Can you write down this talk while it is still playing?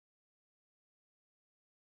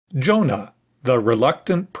Jonah, the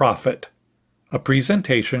Reluctant Prophet, a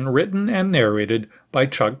presentation written and narrated by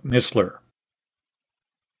Chuck Missler.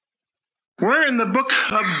 We're in the book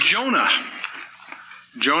of Jonah.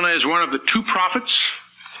 Jonah is one of the two prophets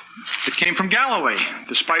that came from Galilee,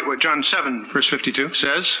 despite what John 7, verse 52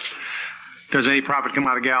 says. Does any prophet come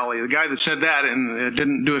out of Galilee? The guy that said that and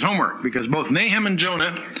didn't do his homework, because both Nahum and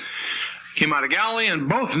Jonah came out of Galilee, and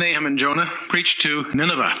both Nahum and Jonah preached to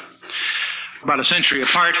Nineveh. About a century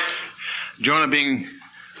apart, Jonah being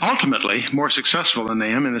ultimately more successful than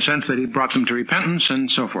Nahum in the sense that he brought them to repentance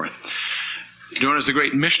and so forth. Jonah is the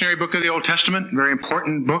great missionary book of the Old Testament, very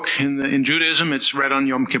important book in Judaism. It's read on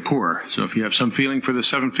Yom Kippur. So if you have some feeling for the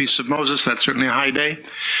 7 feasts of Moses, that's certainly a high day.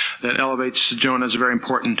 That elevates Jonah as a very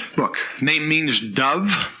important book. Name means dove.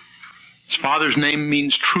 His father's name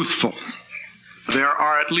means truthful. There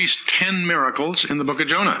are at least 10 miracles in the book of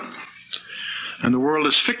Jonah. And the world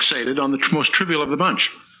is fixated on the most trivial of the bunch.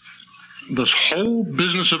 This whole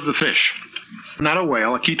business of the fish. Not a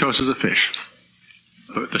whale, a ketos is a fish.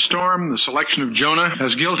 But the storm, the selection of Jonah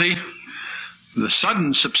as guilty, the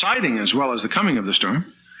sudden subsiding as well as the coming of the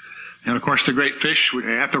storm, and of course the great fish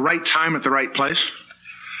at the right time at the right place,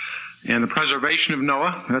 and the preservation of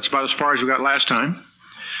Noah, that's about as far as we got last time,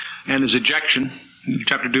 and his ejection.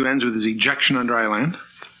 Chapter 2 ends with his ejection on dry land.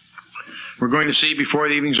 We're going to see before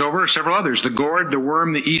the evening's over several others. The gourd, the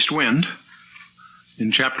worm, the east wind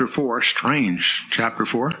in chapter 4. Strange, chapter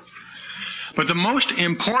 4. But the most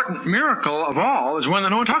important miracle of all is one that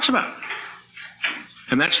no one talks about.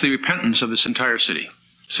 And that's the repentance of this entire city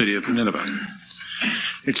of Nineveh.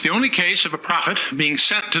 It's the only case of a prophet being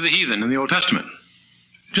sent to the heathen in the Old Testament.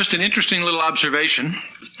 Just an interesting little observation.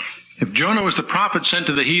 If Jonah was the prophet sent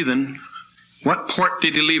to the heathen, what port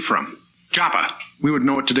did he leave from? Joppa. We would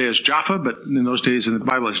know it today as Jaffa, but in those days in the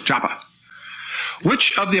Bible it's Joppa.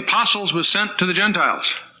 Which of the apostles was sent to the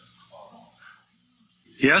Gentiles?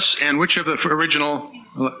 Yes, and which of the original?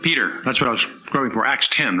 Peter. That's what I was going for. Acts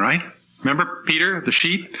 10, right? Remember Peter, the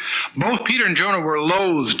sheep? Both Peter and Jonah were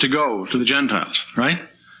loath to go to the Gentiles, right?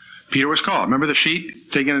 Peter was called. Remember the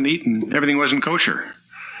sheep taken and eaten? Everything wasn't kosher.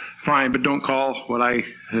 Fine, but don't call what I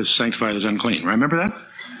has sanctified as unclean. Right? Remember that?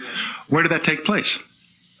 Where did that take place?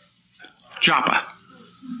 Joppa.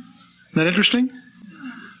 Isn't that interesting?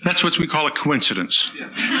 That's what we call a coincidence.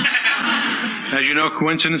 As you know,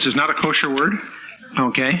 coincidence is not a kosher word.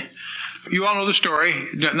 Okay. You all know the story.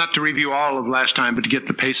 Not to review all of last time, but to get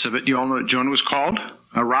the pace of it. You all know that Jonah was called.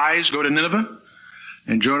 Arise, go to Nineveh.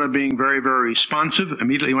 And Jonah, being very, very responsive,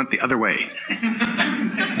 immediately went the other way.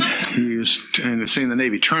 He was, say in the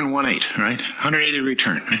Navy, turn 180, right? 180-degree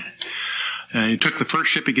turn, right? And he took the first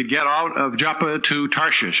ship he could get out of Joppa to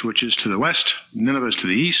Tarshish, which is to the west. Nineveh is to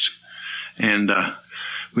the east. And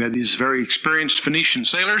we had these very experienced Phoenician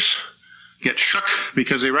sailors get shook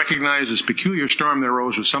because they recognized this peculiar storm that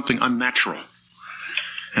arose was something unnatural.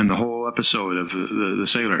 And the whole episode of the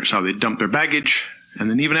sailors, how they dumped their baggage, and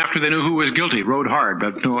then even after they knew who was guilty, rowed hard,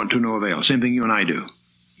 but to no avail. Same thing you and I do.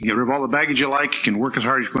 You get rid of all the baggage you like, you can work as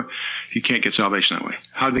hard as you can. You can't get salvation that way.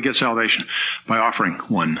 How did they get salvation? By offering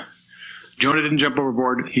one. Jonah didn't jump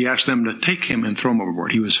overboard. He asked them to take him and throw him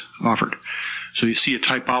overboard. He was offered. So you see a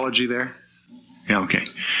typology there? Yeah, okay.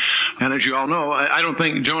 And as you all know, I don't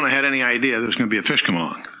think Jonah had any idea there was going to be a fish come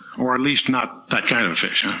along. Or at least not that kind of a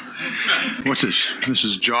fish, huh? What's this? This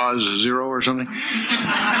is Jaws 0 or something?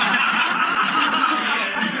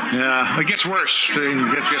 Yeah, it gets worse.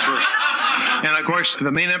 It gets worse. And of course,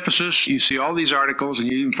 the main emphasis, you see all these articles,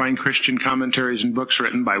 and you even find Christian commentaries and books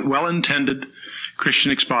written by well-intended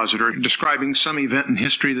Christian expositor describing some event in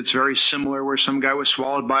history that's very similar, where some guy was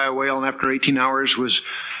swallowed by a whale and after 18 hours was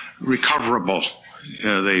recoverable.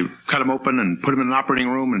 They cut him open and put him in an operating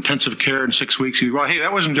room, intensive care in 6 weeks. Well, hey,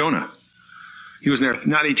 that wasn't Jonah. He was there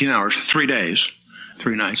not 18 hours, 3 days,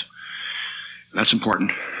 3 nights. That's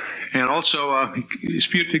important. And also,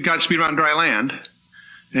 God spewed on dry land,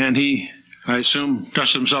 and he, I assume,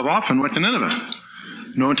 dusted himself off and went to Nineveh.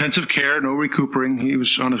 No intensive care, no recuperating. He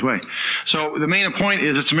was on his way. So the main point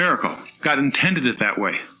is it's a miracle. God intended it that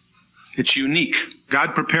way. It's unique.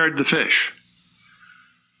 God prepared the fish.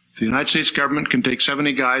 The United States government can take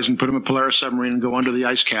 70 guys and put them in a Polaris submarine and go under the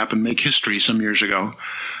ice cap and make history some years ago.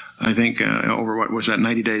 I think over, what was that,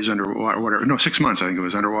 90 days underwater, whatever. No, 6 months I think it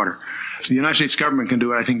was underwater. So the United States government can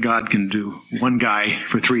do it. I think God can do one guy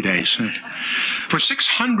for 3 days. For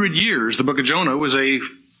 600 years, the book of Jonah was a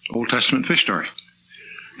Old Testament fish story.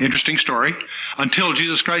 Interesting story, until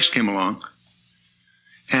Jesus Christ came along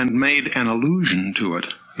and made an allusion to it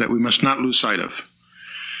that we must not lose sight of.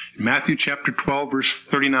 Matthew chapter 12, verse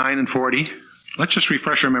 39 and 40. Let's just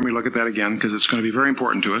refresh our memory, look at that again, because it's going to be very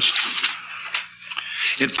important to us.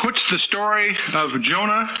 It puts the story of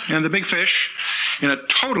Jonah and the big fish in a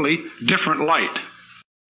totally different light.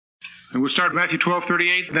 And we'll start Matthew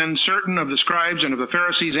 12:38. Then certain of the scribes and of the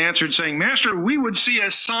Pharisees answered, saying, Master, we would see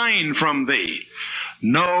a sign from thee.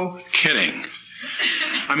 No kidding.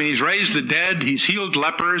 I mean, he's raised the dead, he's healed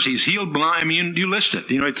lepers, he's healed blind. I mean, you list it.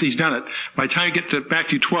 He's done it. By the time you get to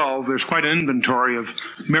Matthew 12, there's quite an inventory of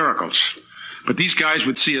miracles. But these guys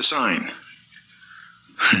would see a sign.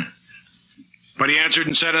 But he answered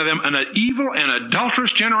and said unto them, An evil and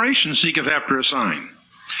adulterous generation seeketh after a sign.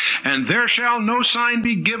 And there shall no sign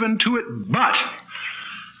be given to it but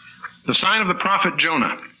the sign of the prophet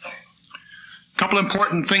Jonah. A couple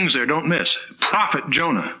important things there, don't miss. Prophet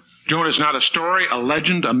Jonah. Jonah is not a story, a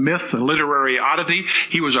legend, a myth, a literary oddity.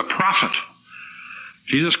 He was a prophet.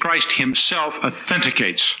 Jesus Christ himself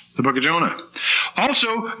authenticates the book of Jonah.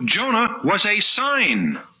 Also, Jonah was a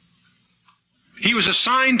sign. He was a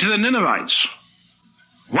sign to the Ninevites.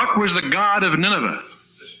 What was the god of Nineveh?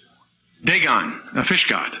 Dagon, a fish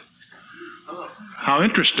god. How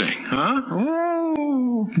interesting, huh?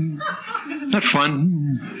 Oh, that's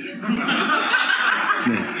fun.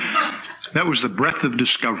 That was the breath of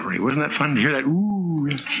discovery. Wasn't that fun to hear that? Ooh.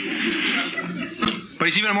 But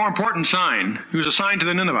he's even a more important sign. He was a sign to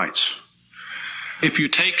the Ninevites. If you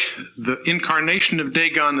take the incarnation of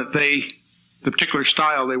Dagon the particular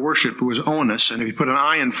style they worshipped was onus, and if you put an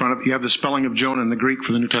I in front of it, you have the spelling of Jonah in the Greek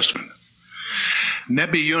for the New Testament.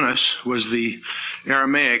 Nebi Yunus was the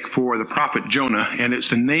Aramaic for the prophet Jonah, and it's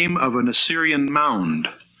the name of an Assyrian mound.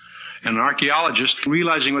 And an archaeologist,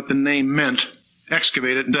 realizing what the name meant,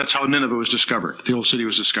 excavated, and that's how Nineveh was discovered. The old city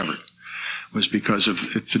was discovered, was because of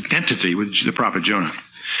its identity with the prophet Jonah.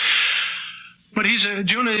 But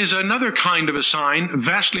Jonah is another kind of a sign,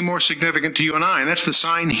 vastly more significant to you and I, and that's the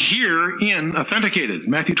sign here in authenticated,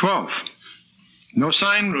 Matthew 12. No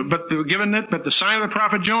sign but given it, but the sign of the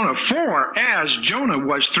prophet Jonah. For as Jonah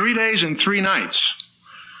was 3 days and 3 nights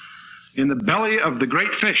in the belly of the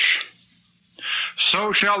great fish,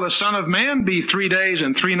 so shall the Son of Man be 3 days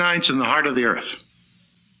and 3 nights in the heart of the earth.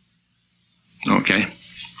 Okay.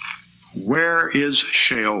 Where is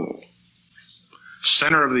Sheol?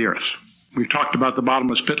 Center of the earth. We talked about the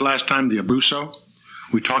bottomless pit last time, the Abuso.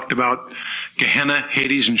 We talked about Gehenna,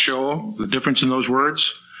 Hades, and Sheol, the difference in those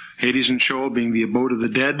words. Hades and Sheol being the abode of the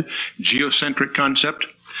dead, geocentric concept.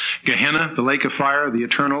 Gehenna, the lake of fire, the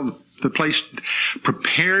eternal, the place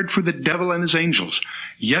prepared for the devil and his angels,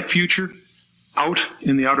 yet future, out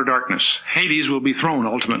in the outer darkness. Hades will be thrown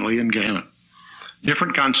ultimately in Gehenna.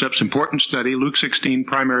 Different concepts, important study, Luke 16,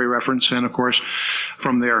 primary reference, and of course,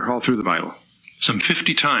 from there all through the Bible. Some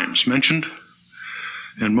 50 times mentioned,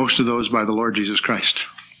 and most of those by the Lord Jesus Christ.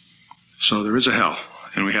 So there is a hell,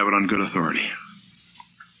 and we have it on good authority.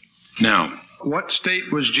 Now, what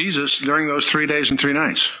state was Jesus during those 3 days and 3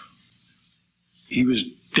 nights? He was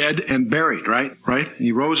dead and buried, right?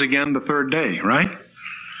 He rose again the third day, right?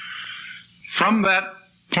 From that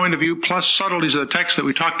point of view, plus subtleties of the text that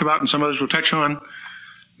we talked about and some others we'll touch on,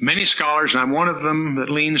 many scholars, and I'm one of them that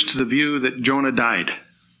leans to the view that Jonah died.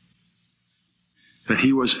 That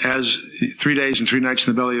he was as 3 days and 3 nights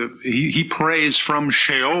in the belly of, he prays from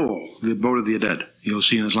Sheol, the abode of the dead. You'll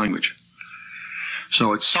see in his language.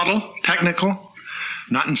 So it's subtle, technical,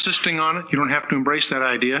 not insisting on it. You don't have to embrace that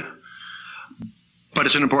idea. But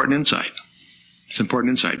it's an important insight. It's an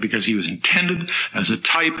important insight because he was intended as a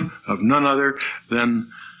type of none other than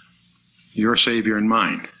your Savior and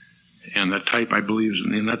mine. And that type, I believe, is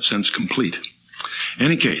in that sense complete. In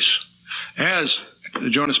any case, as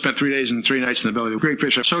Jonah spent 3 days and 3 nights in the belly of the great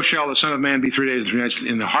fish, so shall the Son of Man be 3 days and 3 nights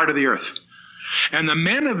in the heart of the earth. And the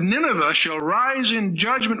men of Nineveh shall rise in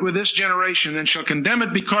judgment with this generation and shall condemn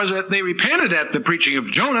it because they repented at the preaching of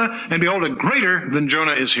Jonah, and behold, a greater than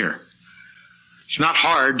Jonah is here. It's not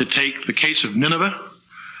hard to take the case of Nineveh,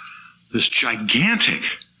 this gigantic,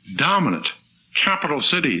 dominant capital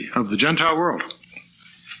city of the Gentile world,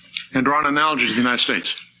 and draw an analogy to the United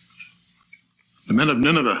States. The men of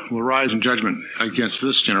Nineveh will rise in judgment against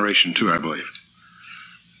this generation too, I believe.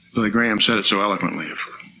 Billy Graham said it so eloquently. If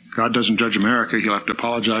God doesn't judge America, he'll have to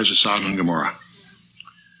apologize to Sodom and Gomorrah.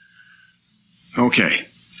 Okay.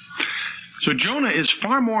 So Jonah is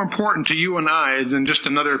far more important to you and I than just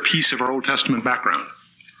another piece of our Old Testament background.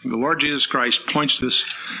 The Lord Jesus Christ points to this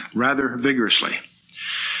rather vigorously.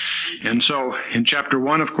 And so in chapter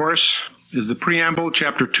 1, of course, is the preamble.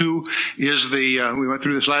 Chapter 2 is we went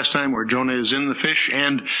through this last time, where Jonah is in the fish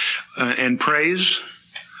and prays.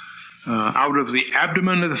 Out of the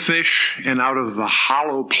abdomen of the fish and out of the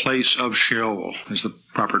hollow place of Sheol is the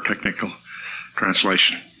proper technical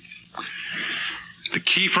translation. The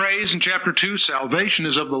key phrase in chapter 2, salvation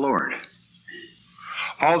is of the Lord.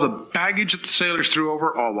 all the baggage that the sailors threw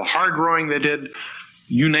over, all the hard rowing they did,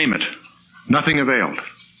 you name it, nothing availed.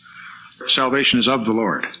 Salvation is of the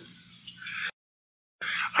Lord.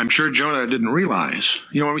 I'm sure Jonah didn't realize.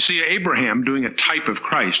 When we see Abraham doing a type of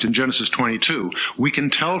Christ in Genesis 22, we can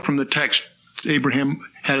tell from the text Abraham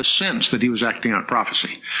had a sense that he was acting out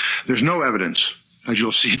prophecy. There's no evidence, as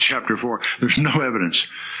you'll see in chapter 4, there's no evidence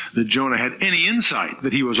that Jonah had any insight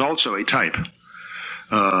that he was also a type,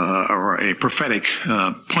 or a prophetic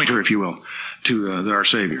pointer, if you will, to our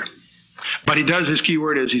Savior. But he does, his key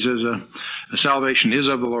word is, he says, salvation is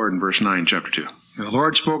of the Lord in verse 9, chapter 2. And the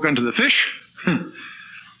Lord spoke unto the fish,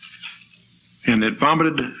 and it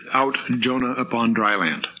vomited out Jonah upon dry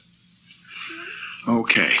land.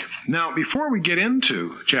 Okay. Now, before we get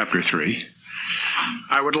into chapter 3,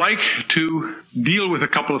 I would like to deal with a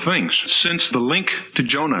couple of things, since the link to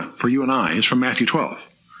Jonah for you and I is from Matthew 12.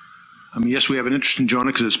 Yes, we have an interest in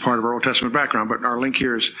Jonah because it's part of our Old Testament background, but our link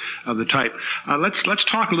here is of the type. Let's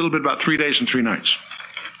talk a little bit about 3 days and 3 nights,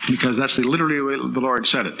 because that's literally the way the Lord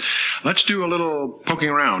said it. Let's do a little poking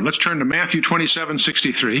around. Let's turn to Matthew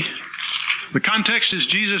 27:63. The context is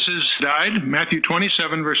Jesus has died, Matthew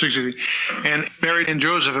 27, verse 63, and buried in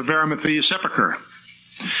Joseph of Arimathea's sepulchre.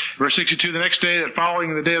 Verse 62, the next day, that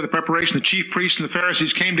following the day of the preparation, the chief priests and the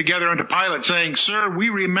Pharisees came together unto Pilate, saying, Sir, we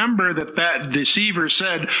remember that deceiver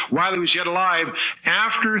said, while he was yet alive,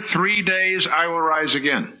 after 3 days I will rise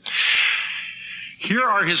again. Here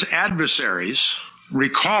are his adversaries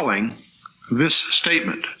recalling this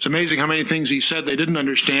statement. It's amazing how many things he said they didn't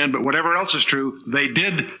understand, but whatever else is true, they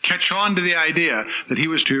did catch on to the idea that he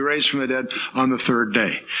was to be raised from the dead on the 3rd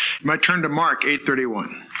day. You might turn to Mark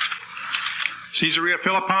 8:31. Caesarea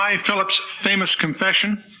Philippi, Philip's famous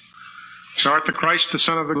confession. Thou art the Christ, the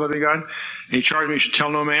Son of the living God. And he charged me, you should tell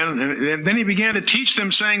no man. And then he began to teach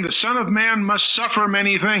them, saying, the Son of Man must suffer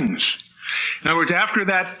many things. In other words, after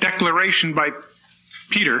that declaration by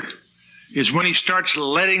Peter, is when he starts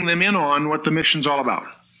letting them in on what the mission's all about.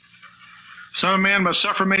 Son of Man must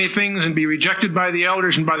suffer many things and be rejected by the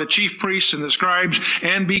elders and by the chief priests and the scribes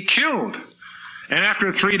and be killed. And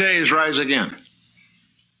after 3 days rise again.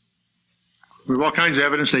 We have all kinds of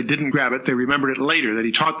evidence they didn't grab it. They remembered it later that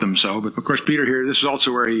he taught them so. But of course, Peter here, this is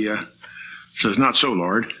also where he says, not so,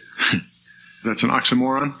 Lord. That's an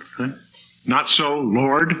oxymoron. Huh? Not so,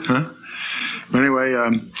 Lord. Huh? But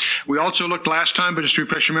anyway, we also looked last time, but just to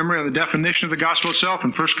refresh your memory, on the definition of the gospel itself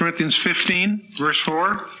in 1 Corinthians 15, verse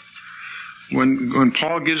 4, when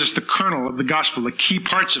Paul gives us the kernel of the gospel, the key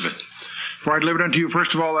parts of it. For I delivered unto you,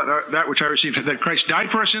 first of all, that which I received, that Christ died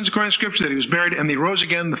for our sins according to Scripture, that he was buried, and he rose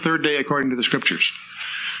again the 3rd day according to the Scriptures.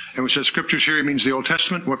 And when it says Scriptures here, it means the Old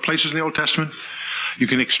Testament. What places in the Old Testament? You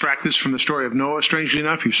can extract this from the story of Noah, strangely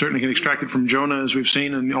enough. You certainly can extract it from Jonah, as we've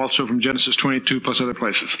seen, and also from Genesis 22, plus other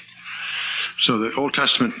places. So the Old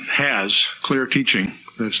Testament has clear teaching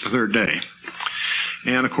that it's the 3rd day.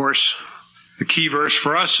 And, of course, the key verse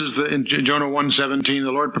for us is in Jonah 1:17,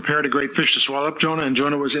 the Lord prepared a great fish to swallow up Jonah, and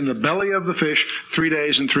Jonah was in the belly of the fish 3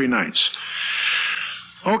 days and 3 nights.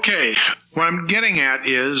 Okay, what I'm getting at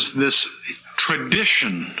is this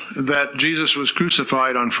tradition that Jesus was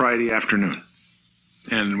crucified on Friday afternoon.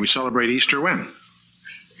 And we celebrate Easter when?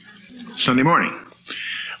 Sunday morning.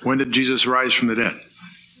 When did Jesus rise from the dead?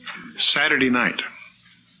 Saturday night.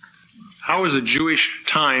 How is the Jewish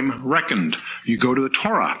time reckoned? You go to the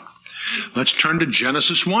Torah. Let's turn to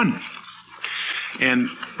Genesis 1. And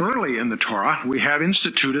early in the Torah, we have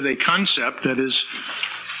instituted a concept that is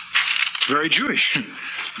very Jewish.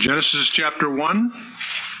 Genesis chapter 1,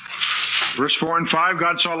 verse 4 and 5,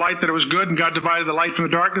 God saw light that it was good, and God divided the light from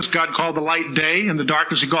the darkness. God called the light day, and the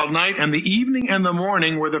darkness he called night, and the evening and the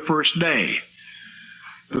morning were the first day.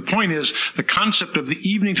 The point is the concept of the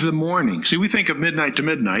evening to the morning. See, we think of midnight to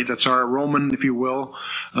midnight. That's our Roman, if you will,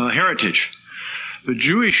 heritage. The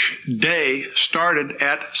Jewish day started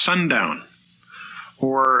at sundown,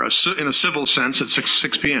 or in a civil sense at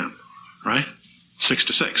 6 p.m., right? 6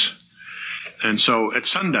 to 6. And so at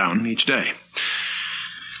sundown each day.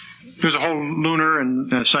 There's a whole lunar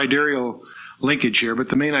and sidereal linkage here, but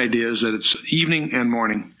the main idea is that it's evening and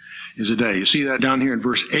morning is a day. You see that down here in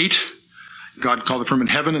verse 8. God called the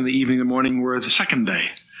firmament heaven, and the evening and the morning were the second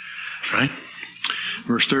day, right?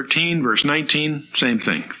 Verse 13, verse 19, same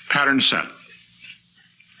thing. Pattern set.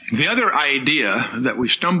 The other idea that we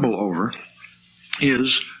stumble over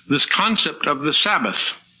is this concept of the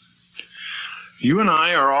Sabbath. You and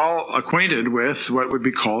I are all acquainted with what would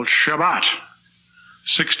be called Shabbat.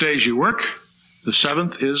 6 days you work, the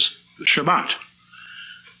 7th is Shabbat.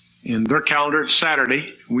 In their calendar, it's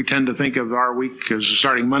Saturday. We tend to think of our week as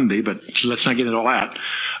starting Monday, but let's not get into all that.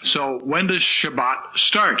 So when does Shabbat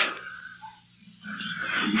start?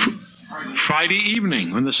 Friday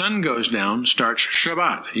evening, when the sun goes down, starts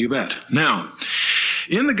Shabbat. You bet. Now,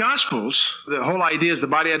 in the Gospels, the whole idea is the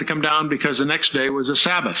body had to come down because the next day was a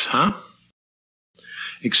Sabbath, huh?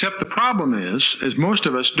 Except the problem is most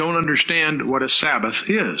of us don't understand what a Sabbath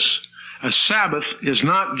is. A Sabbath is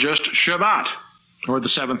not just Shabbat, or the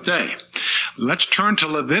seventh day. Let's turn to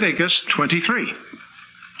Leviticus 23.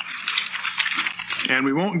 And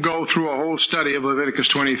we won't go through a whole study of Leviticus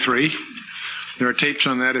 23. There are tapes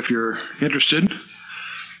on that if you're interested.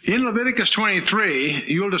 In Leviticus 23,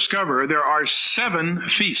 you'll discover there are 7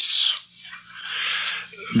 feasts.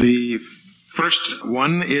 The first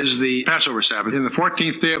one is the Passover Sabbath. In the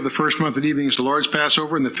 14th day of the first month at evening is the Lord's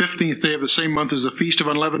Passover, and the 15th day of the same month is the Feast of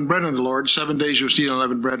Unleavened Bread unto the Lord. 7 days you'll eat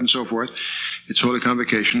unleavened bread, and so forth. It's Holy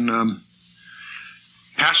Convocation.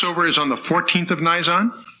 Passover is on the 14th of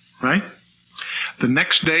Nisan, right? The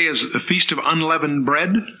next day is the Feast of Unleavened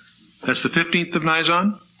Bread. That's the 15th of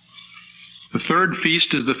Nisan. The third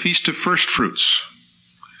feast is the Feast of First Fruits.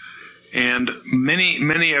 And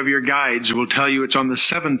many of your guides will tell you it's on the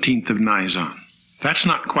 17th of Nisan. That's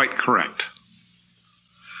not quite correct.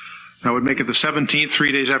 That would make it the 17th,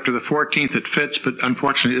 3 days after the 14th. It fits, but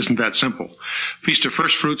unfortunately it isn't that simple. Feast of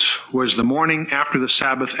First Fruits was the morning after the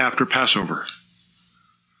Sabbath after Passover.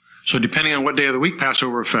 So depending on what day of the week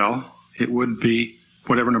Passover fell, it would be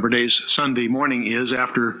whatever number of days Sunday morning is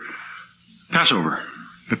after Passover.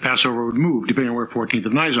 But Passover would move depending on where 14th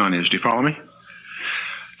of Nisan is. Do you follow me?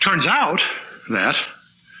 Turns out that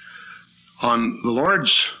on the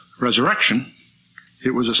Lord's resurrection,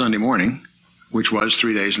 it was a Sunday morning, which was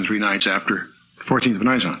 3 days and 3 nights after the 14th of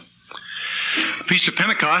Nisan. The Feast of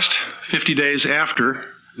Pentecost, 50 days after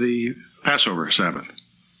the Passover Sabbath.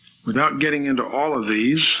 Without getting into all of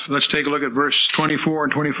these, let's take a look at verse 24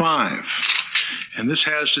 and 25. And this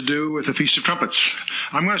has to do with the Feast of Trumpets.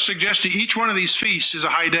 I'm going to suggest that each one of these feasts is a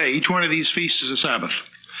high day. Each one of these feasts is a Sabbath.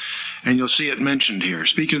 And you'll see it mentioned here.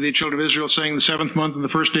 Speaking to the children of Israel, saying, the 7th month and the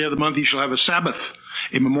first day of the month ye shall have a Sabbath,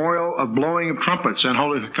 a memorial of blowing of trumpets and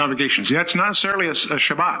holy convocations. That's not necessarily a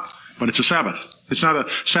Shabbat, but it's a Sabbath. It's not a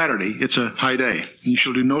Saturday, it's a high day. You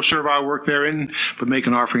shall do no servile work therein, but make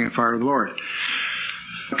an offering and fire to the Lord.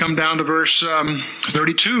 Come down to verse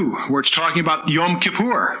 32, where it's talking about Yom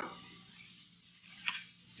Kippur.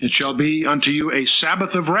 It shall be unto you a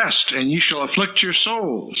Sabbath of rest, and ye shall afflict your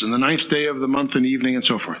souls in the 9th day of the month and evening, and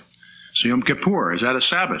so forth. So Yom Kippur, is that a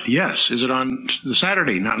Sabbath? Yes. Is it on the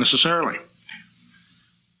Saturday? Not necessarily.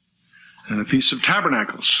 And the Feast of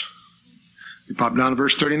Tabernacles. You pop down to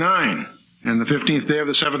verse 39. And the 15th day of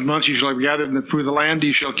the 7th month ye shall have gathered in the fruit of the land,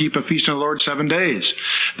 ye shall keep a feast unto the Lord 7 days.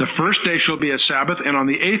 The first day shall be a Sabbath, and on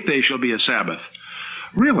the 8th day shall be a Sabbath.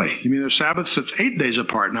 Really? You mean there's Sabbaths that's 8 days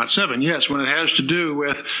apart, not 7? Yes, when it has to do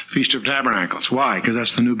with Feast of Tabernacles. Why? Because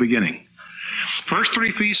that's the new beginning. First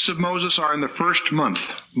 3 feasts of Moses are in the first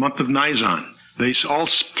month of Nisan. They all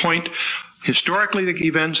point historically to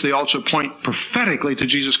events. They also point prophetically to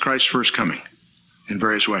Jesus Christ's first coming in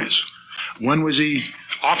various ways. When was he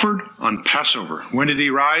offered? On Passover. When did he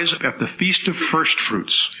rise? At the Feast of First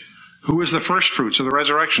Fruits. Who is the first fruits of the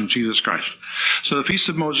resurrection? Jesus Christ. So the Feast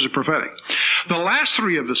of Moses are prophetic. The last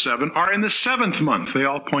 3 of the 7 are in the 7th month. They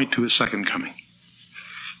all point to his second coming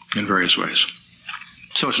in various ways.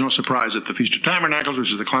 So it's no surprise that the Feast of Tabernacles,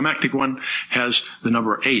 which is the climactic one, has the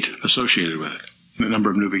number 8 associated with it, the number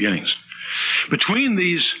of new beginnings. Between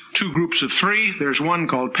these 2 groups of 3, there's one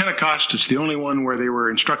called Pentecost. It's the only one where they were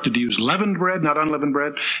instructed to use leavened bread, not unleavened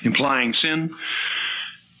bread, implying sin.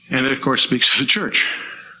 And it, of course, speaks to the church.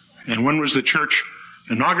 And when was the church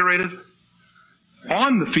inaugurated?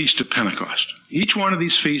 On the Feast of Pentecost. Each one of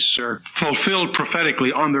these feasts are fulfilled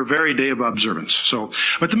prophetically on their very day of observance.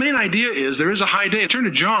 But the main idea is there is a high day. Turn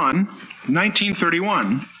to John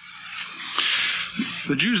 19:31.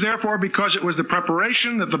 The Jews, therefore, because it was the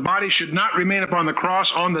preparation that the body should not remain upon the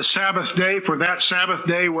cross on the Sabbath day, for that Sabbath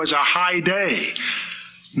day was a high day.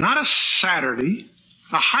 Not a Saturday,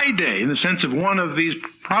 a high day in the sense of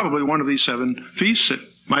probably one of these 7 feasts. It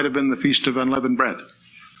might have been the Feast of Unleavened Bread.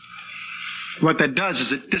 What that does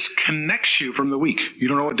is it disconnects you from the week. You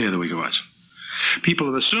don't know what day of the week it was. People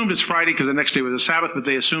have assumed it's Friday because the next day was a Sabbath, but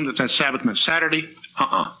they assumed that Sabbath meant Saturday.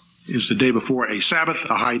 It was the day before a Sabbath,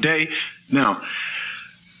 a high day. Now,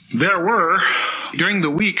 there were, during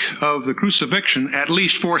the week of the crucifixion, at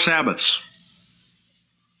least 4 Sabbaths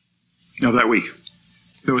of that week.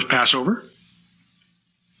 There was Passover,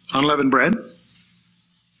 unleavened bread,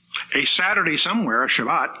 a Saturday somewhere, a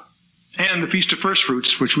Shabbat, and the Feast of First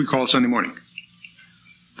Fruits, which we call Sunday morning.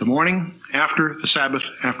 The morning after the Sabbath,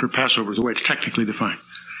 after Passover, is the way it's technically defined.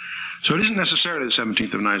 So it isn't necessarily the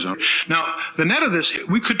 17th of Nisan. Now, the net of this,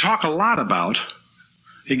 we could talk a lot about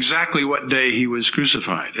exactly what day he was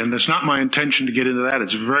crucified. And it's not my intention to get into that.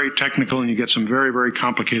 It's very technical, and you get some very, very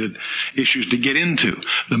complicated issues to get into.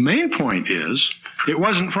 The main point is, it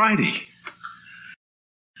wasn't Friday.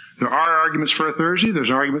 There are arguments for a Thursday.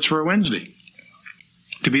 There's arguments for a Wednesday.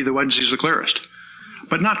 To be the Wednesday's the clearest.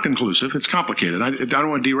 But not conclusive. It's complicated. I don't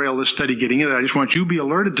want to derail this study getting into it. I just want you to be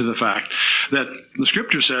alerted to the fact that the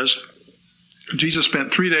Scripture says Jesus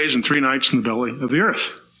spent 3 days and 3 nights in the belly of the earth,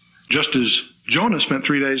 just as Jonah spent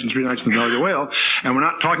 3 days and 3 nights in the belly of the whale. And we're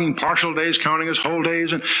not talking partial days counting as whole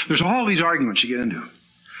days. And there's all these arguments you get into.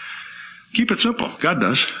 Keep it simple. God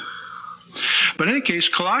does. But in any case,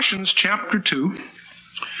 Colossians chapter 2,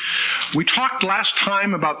 we talked last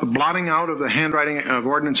time about the blotting out of the handwriting of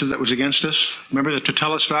ordinances that was against us. Remember the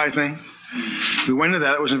tetelestai thing? We went into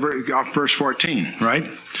that. It was in verse 14, right?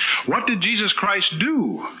 What did Jesus Christ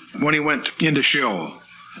do when he went into Sheol?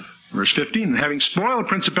 Verse 15, having spoiled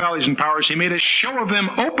principalities and powers, he made a show of them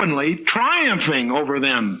openly, triumphing over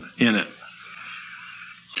them in it.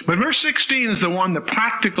 But verse 16 is the one, the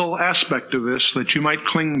practical aspect of this that you might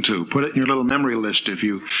cling to. Put it in your little memory list if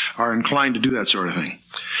you are inclined to do that sort of thing.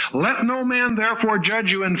 Let no man therefore judge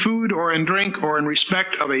you in food or in drink or in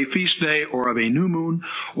respect of a feast day or of a new moon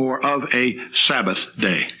or of a Sabbath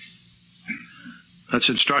day. That's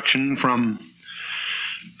instruction from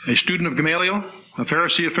a student of Gamaliel, a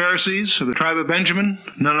Pharisee of Pharisees, of the tribe of Benjamin,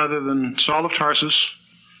 none other than Saul of Tarsus,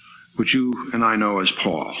 which you and I know as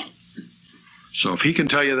Paul. So if he can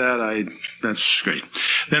tell you that, that's great.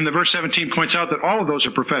 Then the verse 17 points out that all of those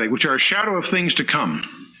are prophetic, which are a shadow of things to come.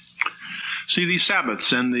 See, these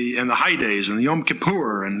Sabbaths and the high days and the Yom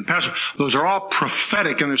Kippur and Passover, those are all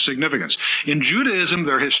prophetic in their significance. In Judaism,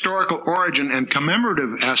 their historical origin and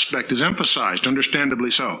commemorative aspect is emphasized, understandably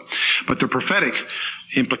so. But the prophetic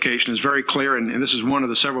implication is very clear, and this is one of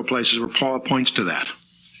the several places where Paul points to that.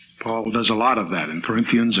 Paul does a lot of that in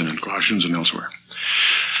Corinthians and in Colossians and elsewhere.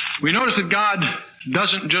 We notice that God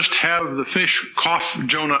doesn't just have the fish cough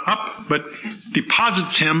Jonah up, but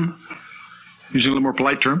deposits him, using a little more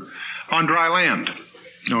polite term, on dry land.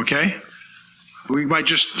 Okay? We might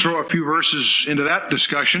just throw a few verses into that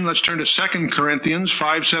discussion. Let's turn to 2 Corinthians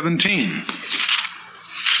 5:17.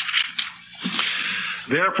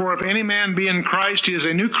 Therefore, if any man be in Christ, he is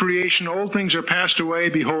a new creation. Old things are passed away.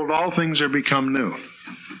 Behold, all things are become new.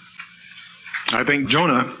 I think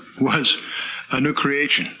Jonah was a new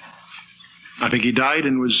creation. I think he died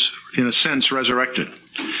and was, in a sense, resurrected.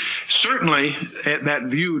 Certainly, that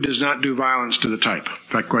view does not do violence to the type. In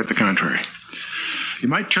fact, quite the contrary. You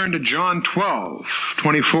might turn to John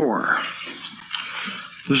 12:24.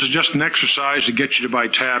 This is just an exercise to get you to buy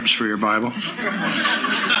tabs for your Bible.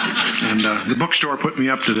 And the bookstore put me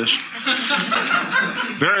up to this.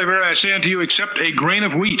 Very, very, I say unto you, except a grain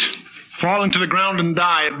of wheat fall into the ground and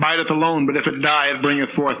die, it bideth alone, but if it die, it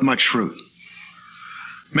bringeth forth much fruit.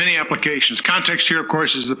 Many applications. Context here, of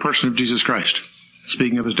course, is the person of Jesus Christ,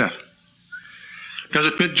 speaking of his death. Does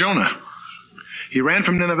it fit Jonah? He ran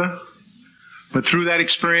from Nineveh, but through that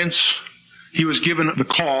experience, he was given the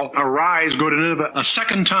call, arise, go to Nineveh a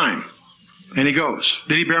second time. And he goes.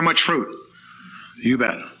 Did he bear much fruit? You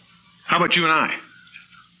bet. How about you and I?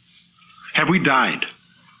 Have we died?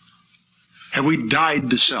 Have we died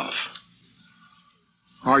to self?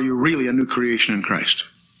 Are you really a new creation in Christ?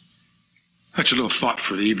 That's a little thought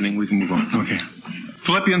for the evening. We can move on. Okay.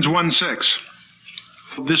 Philippians 1:6.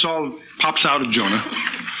 This all pops out of Jonah.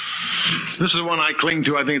 This is the one I cling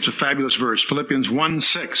to. I think it's a fabulous verse. Philippians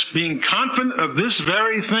 1:6. Being confident of this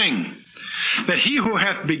very thing, that he who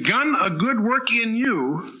hath begun a good work in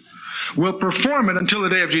you will perform it until the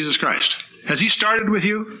day of Jesus Christ. Has he started with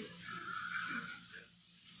you?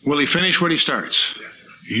 Will he finish what he starts?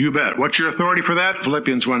 You bet. What's your authority for that?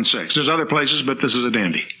 Philippians 1:6. There's other places, but this is a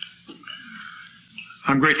dandy.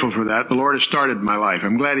 I'm grateful for that. The Lord has started my life.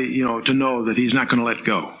 I'm glad to know that he's not going to let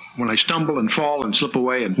go. When I stumble and fall and slip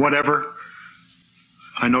away and whatever,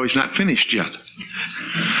 I know he's not finished yet.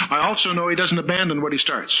 I also know he doesn't abandon what he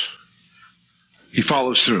starts. He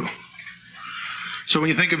follows through. So when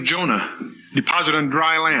you think of Jonah, deposit on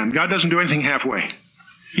dry land, God doesn't do anything halfway.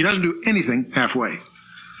 He doesn't do anything halfway.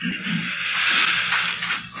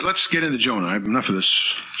 Let's get into Jonah. I have enough of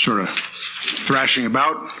this sort of thrashing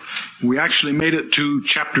about. We actually made it to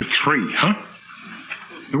chapter 3, huh?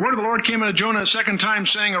 The word of the Lord came unto Jonah a second time,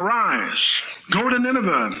 saying, Arise, go to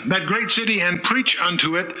Nineveh, that great city, and preach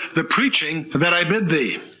unto it the preaching that I bid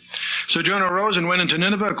thee. So Jonah arose and went into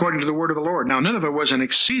Nineveh according to the word of the Lord. Now Nineveh was an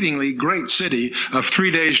exceedingly great city of 3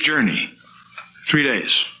 days' journey. 3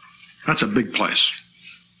 days. That's a big place.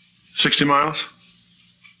 60 miles?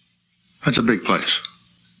 That's a big place.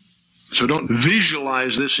 So don't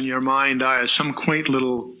visualize this in your mind's eye as some quaint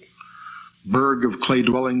little burg of clay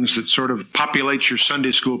dwellings that sort of populates your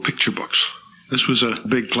Sunday school picture books. This was a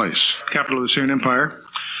big place. Capital of the Syrian Empire,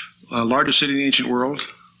 largest city in the ancient world,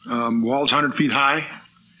 walls 100 feet high,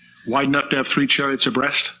 wide enough to have 3 chariots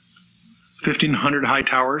abreast, 1,500 high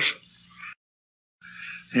towers,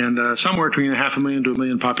 and somewhere between 500,000 to 1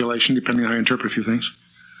 million population, depending on how you interpret a few things.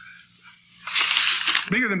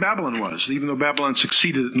 Bigger than Babylon was, even though Babylon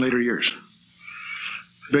succeeded in later years.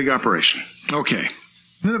 Big operation. Okay.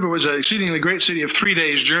 Nineveh was an exceedingly great city of 3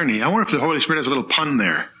 days' journey. I wonder if the Holy Spirit has a little pun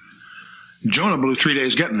there. Jonah blew 3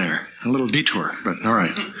 days getting there. A little detour, but all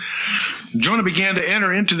right. Jonah began to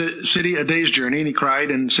enter into the city a day's journey, and he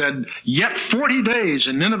cried and said, "Yet 40 days,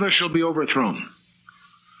 and Nineveh shall be overthrown."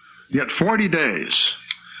 Yet 40 days.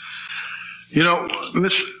 You know,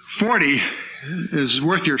 this 40 is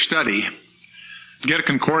worth your study. Get a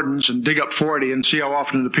concordance and dig up 40 and see how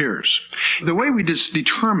often it appears. The way we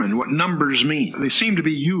determine what numbers mean, they seem to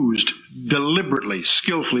be used deliberately,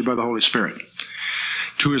 skillfully by the Holy Spirit.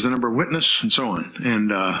 2 is the number of witness, and so on.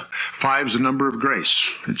 And 5 is the number of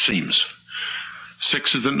grace, it seems.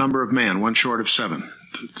 6 is the number of man, 1 short of 7,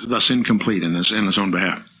 thus incomplete in his own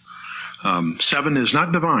behalf. 7 is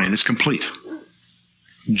not divine, it's complete.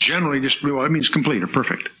 Generally, it means complete or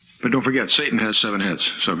perfect. But don't forget, Satan has 7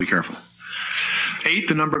 heads, so be careful. 8,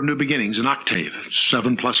 the number of new beginnings, an octave. It's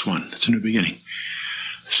 7 plus 1. It's a new beginning.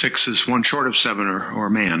 6 is 1 short of 7, or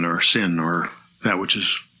man, or sin, or that which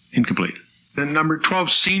is incomplete. Then number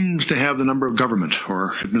 12 seems to have the number of government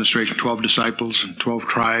or administration, 12 disciples and 12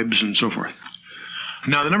 tribes and so forth.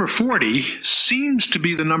 Now the number 40 seems to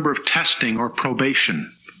be the number of testing or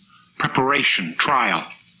probation, preparation, trial.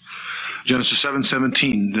 Genesis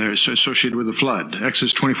 7:17, they're associated with the flood.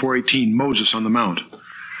 Exodus 24:18, Moses on the Mount.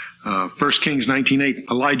 1 Kings 19:8,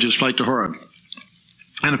 Elijah's flight to Horeb.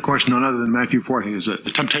 And of course, none other than Matthew 14 is the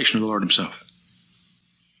temptation of the Lord himself.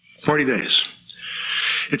 40 days.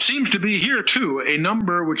 It seems to be here, too, a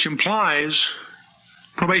number which implies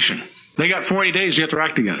probation. They got 40 days to get their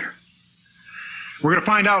act together. We're going to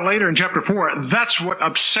find out later in chapter 4, that's what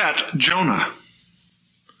upset Jonah.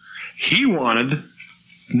 He wanted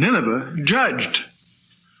Nineveh judged.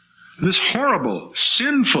 This horrible,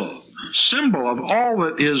 sinful symbol of all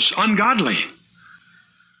that is ungodly.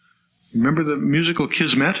 Remember the musical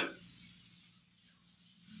Kismet?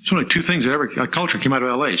 There's only 2 things that ever culture came out of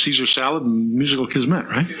L.A. Caesar salad and musical Kismet,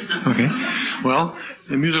 right? Okay. Well,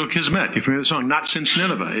 the musical Kismet, if you remember the song, Not Since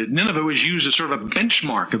Nineveh. Nineveh was used as sort of a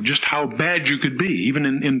benchmark of just how bad you could be, even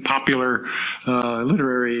in popular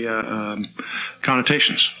literary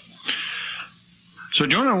connotations. So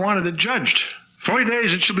Jonah wanted it judged. 40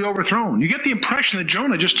 days it shall be overthrown. You get the impression that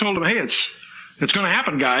Jonah just told them, hey, it's going to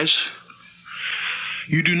happen, guys.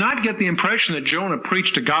 You do not get the impression that Jonah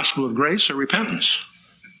preached a gospel of grace or repentance.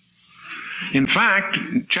 In fact,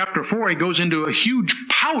 in chapter 4, he goes into a huge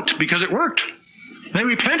pout because it worked. They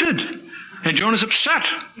repented, and Jonah's upset.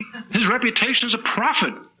 His reputation as a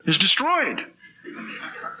prophet is destroyed.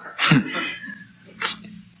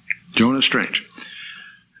 Jonah's strange.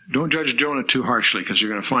 Don't judge Jonah too harshly, because you're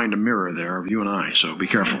going to find a mirror there of you and I, so be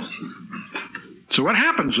careful. So what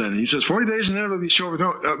happens then? He says, 40 days and Nineveh shall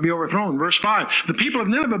be overthrown. Verse 5, the people of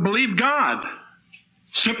Nineveh believed God.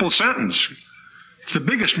 Simple sentence. It's the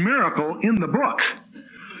biggest miracle in the book.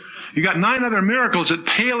 You got 9 other miracles that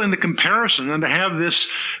pale into comparison, and to have this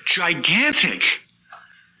gigantic,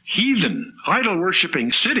 heathen,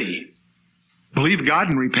 idol-worshipping city believe God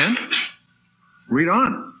and repent? Read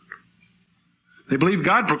on. They believed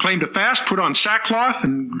God, proclaimed a fast, put on sackcloth,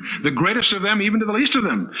 and the greatest of them, even to the least of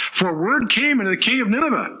them. For word came unto the king of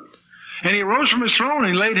Nineveh, and he arose from his throne,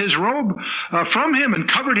 and he laid his robe from him, and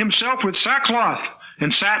covered himself with sackcloth,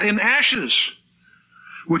 and sat in ashes,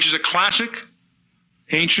 which is a classic,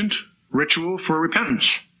 ancient ritual for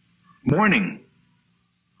repentance. Mourning.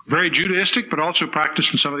 Very Judaistic, but also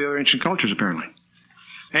practiced in some of the other ancient cultures, apparently.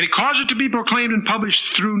 And he caused it to be proclaimed and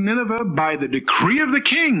published through Nineveh by the decree of the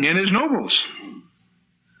king and his nobles.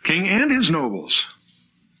 King and his nobles.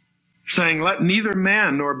 Saying, let neither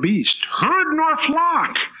man nor beast, herd nor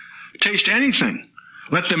flock, taste anything.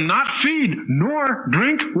 Let them not feed nor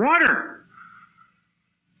drink water.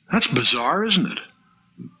 That's bizarre, isn't it?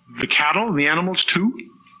 The cattle, the animals too?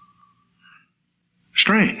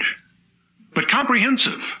 Strange. But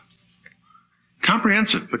comprehensive.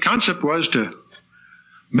 Comprehensive. The concept was to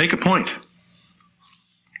make a point.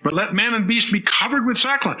 But let man and beast be covered with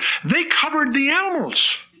sackcloth. They covered the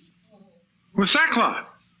animals with sackcloth.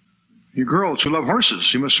 You girls who love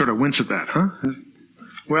horses, you must sort of wince at that, huh?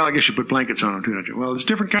 Well, I guess you put blankets on them too, don't you? Well, it's a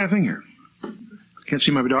different kind of thing here. Can't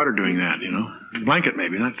see my daughter doing that, you know. Blanket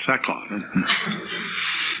maybe, not sackcloth.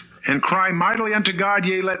 And cry mightily unto God,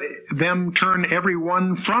 yea, let them turn every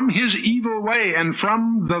one from his evil way and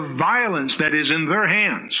from the violence that is in their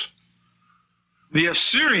hands. The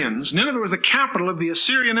Assyrians, Nineveh was the capital of the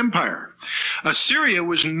Assyrian Empire. Assyria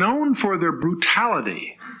was known for their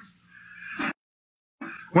brutality.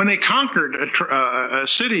 When they conquered a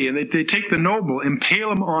city, and they take the noble,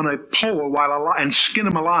 impale him on a pole while alive, and skin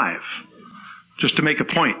him alive, just to make a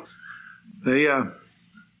point. They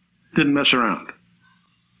didn't mess around.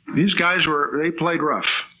 These guys they played rough.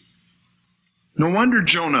 No wonder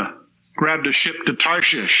Jonah grabbed a ship to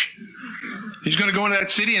Tarshish. He's going to go into that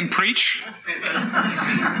city and preach?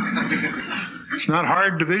 It's not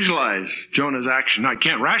hard to visualize Jonah's action. I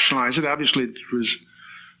can't rationalize it. Obviously, it was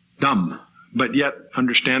dumb, but yet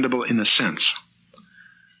understandable in a sense.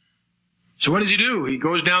 So what does he do? He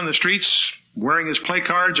goes down the streets wearing his play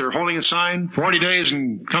cards or holding a sign, 40 days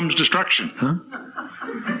and comes destruction. Huh?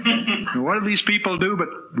 And what do these people do but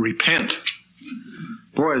repent?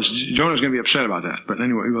 Boy, Jonah's going to be upset about that. But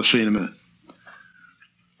anyway, we'll see in a minute.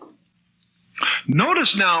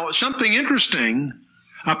 Notice now something interesting.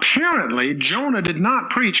 Apparently, Jonah did not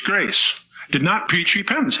preach grace, did not preach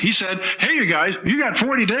repentance. He said, hey, you guys, you got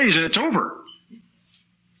 40 days and it's over.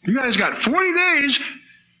 You guys got 40 days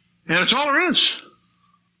and it's all there is.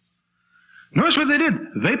 Notice what they did.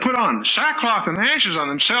 They put on sackcloth and ashes on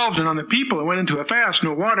themselves and on the people and went into a fast,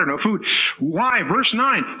 no water, no food. Why? Verse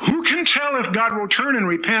 9, who can tell if God will turn and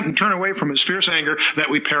repent and turn away from his fierce anger that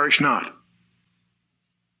we perish not?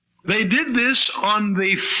 They did this on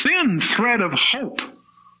the thin thread of hope.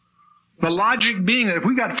 The logic being that if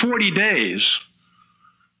we got 40 days,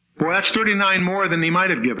 boy, that's 39 more than he might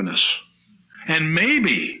have given us. And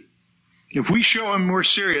maybe, if we show him we're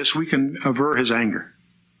serious, we can avert his anger.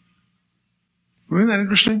 Isn't that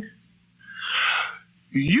interesting?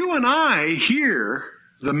 You and I hear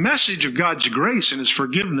the message of God's grace and his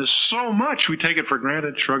forgiveness so much we take it for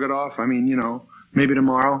granted, shrug it off. I mean, you know, maybe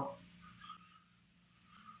tomorrow.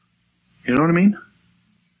 You know what I mean?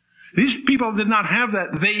 These people did not have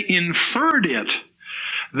that. They inferred it.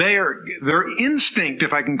 Their instinct,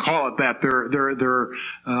 if I can call it that, their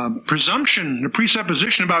presumption, the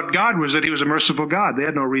presupposition about God was that he was a merciful God. They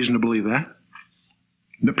had no reason to believe that.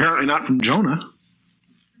 And apparently not from Jonah.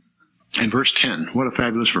 And verse 10, what a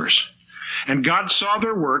fabulous verse. And God saw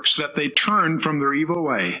their works, that they turned from their evil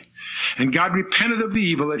way. And God repented of the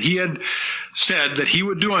evil that he had said that he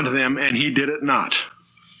would do unto them, and he did it not.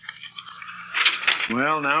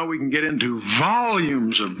 Well, now we can get into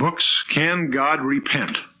volumes of books. Can God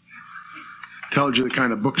repent? Tells you the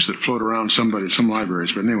kind of books that float around some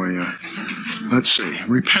libraries. But anyway, let's see.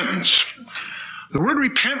 Repentance. The word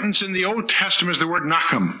repentance in the Old Testament is the word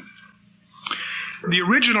nacham. The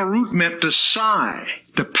original root meant to sigh,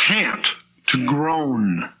 to pant, to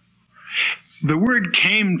groan. The word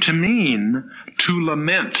came to mean to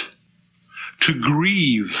lament, to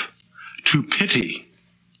grieve, to pity.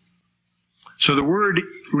 So the word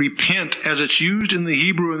repent, as it's used in the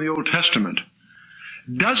Hebrew in the Old Testament,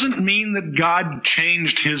 doesn't mean that God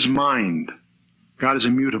changed his mind. God is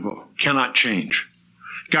immutable, cannot change.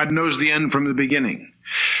 God knows the end from the beginning.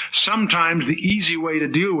 Sometimes the easy way to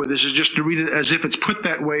deal with this is just to read it as if it's put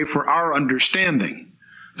that way for our understanding.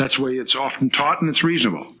 That's the way it's often taught, and it's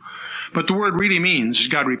reasonable. But the word really means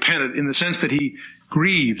God repented in the sense that he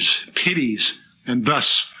grieves, pities, and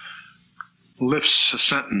thus lifts a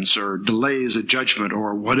sentence or delays a judgment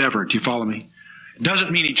or whatever. Do you follow me? It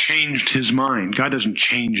doesn't mean he changed his mind. God doesn't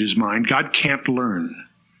change his mind. God can't learn.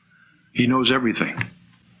 He knows everything.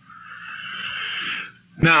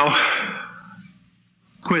 Now,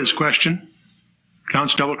 quiz question.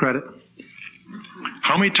 Counts double credit.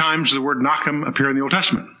 How many times does the word nacham appear in the Old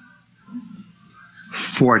Testament?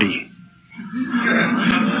 40.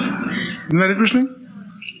 Isn't that interesting?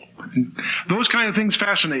 Those kind of things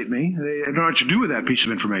fascinate me. I don't know what you do with that piece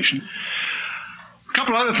of information. A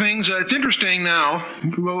couple other things. It's interesting now.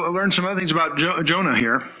 We'll learn some other things about Jonah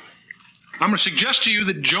here. I'm going to suggest to you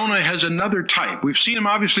that Jonah has another type. We've seen him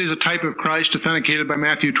obviously as a type of Christ, authenticated by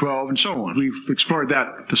Matthew 12 and so on. We've explored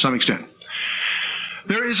that to some extent.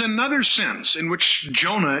 There is another sense in which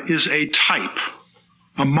Jonah is a type,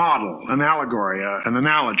 a model, an allegory, an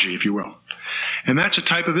analogy, if you will. And that's a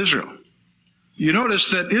type of Israel. You notice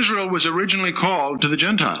that Israel was originally called to the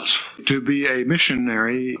Gentiles, to be a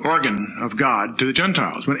missionary organ of God to the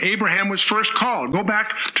Gentiles. When Abraham was first called, go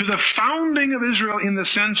back to the founding of Israel in the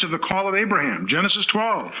sense of the call of Abraham, Genesis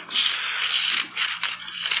 12.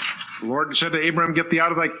 The Lord said to Abraham, get thee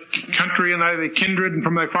out of thy country and thy kindred and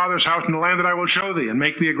from thy father's house and the land that I will show thee, and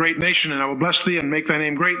make thee a great nation, and I will bless thee and make thy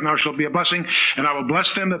name great, and thou shalt be a blessing, and I will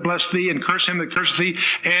bless them that bless thee, and curse him that curseth thee,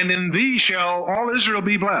 and in thee shall all Israel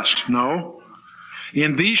be blessed. No.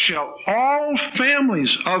 In thee shall all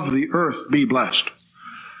families of the earth be blessed.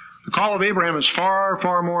 The call of Abraham is far,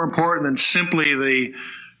 far more important than simply the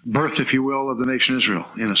birth, if you will, of the nation Israel,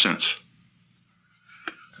 in a sense.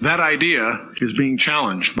 That idea is being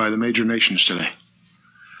challenged by the major nations today.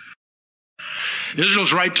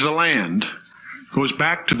 Israel's right to the land goes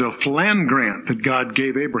back to the land grant that God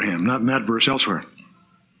gave Abraham, not in that verse, elsewhere.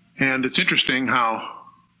 And it's interesting how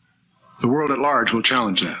the world at large will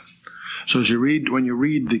challenge that. So when you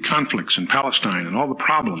read the conflicts in Palestine and all the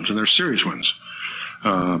problems, and they're serious ones,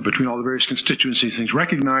 between all the various constituencies, things,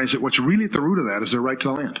 recognize that what's really at the root of that is their right to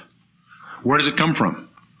the land. Where does it come from?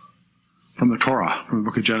 From the Torah, from the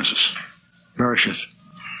book of Genesis, Bereshit.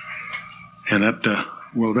 And that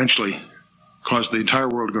will eventually cause the entire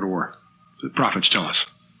world to go to war. The prophets tell us.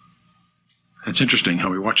 And it's interesting how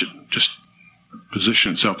we watch it just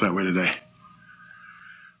position itself that way today.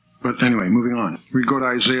 But anyway, moving on. We go to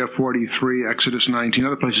Isaiah 43, Exodus 19,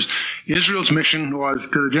 other places. Israel's mission was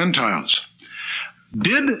to the Gentiles.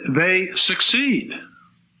 Did they succeed?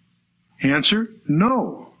 Answer,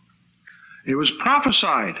 no. It was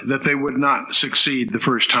prophesied that they would not succeed the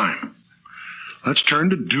first time. Let's turn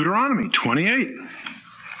to Deuteronomy 28.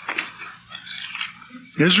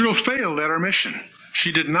 Israel failed at her mission.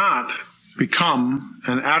 She did not become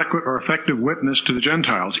an adequate or effective witness to the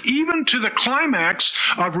Gentiles, even to the climax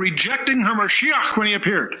of rejecting her Mashiach when he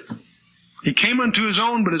appeared. He came unto his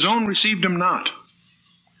own, but his own received him not.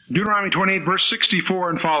 Deuteronomy 28, verse 64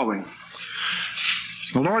 and following.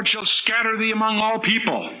 The Lord shall scatter thee among all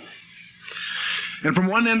people, and from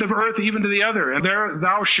one end of earth even to the other, and there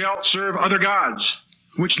thou shalt serve other gods,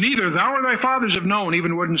 which neither thou or thy fathers have known,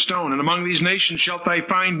 even wood and stone. And among these nations shalt thou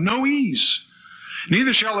find no ease,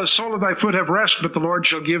 neither shall the sole of thy foot have rest, but the Lord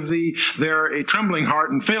shall give thee there a trembling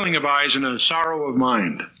heart, and failing of eyes, and a sorrow of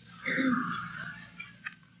mind.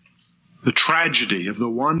 The tragedy of the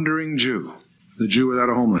wandering Jew, the Jew without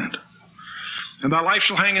a homeland. And thy life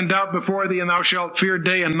shall hang in doubt before thee, and thou shalt fear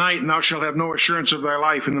day and night, and thou shalt have no assurance of thy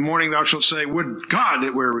life. In the morning thou shalt say, would God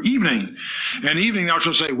it were evening. And evening thou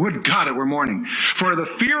shalt say, would God it were morning. For the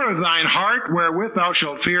fear of thine heart wherewith thou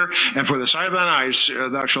shalt fear, and for the sight of thine eyes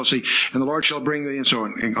thou shalt see. And the Lord shall bring thee, and so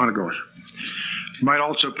on it goes. You might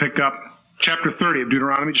also pick up chapter 30 of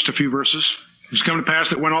Deuteronomy, just a few verses. It's come to pass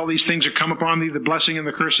that when all these things are come upon thee, the blessing and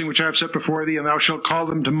the cursing which I have set before thee, and thou shalt call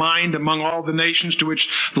them to mind among all the nations to which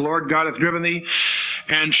the Lord God hath driven thee,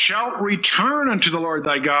 and shalt return unto the Lord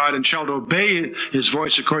thy God, and shalt obey his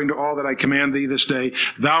voice according to all that I command thee this day,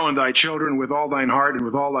 thou and thy children, with all thine heart and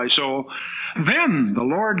with all thy soul, then the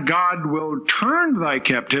Lord God will turn thy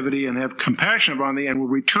captivity and have compassion upon thee, and will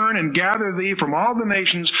return and gather thee from all the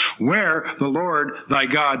nations where the Lord thy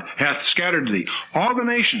God hath scattered thee. All the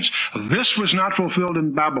nations. This was not fulfilled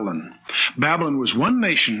in Babylon. Babylon was one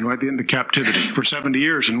nation who went into captivity for 70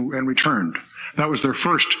 years and returned. That was their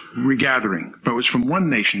first regathering, but it was from one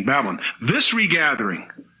nation, Babylon. This regathering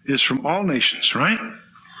is from all nations, right?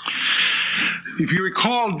 If you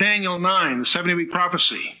recall Daniel 9, the 70-week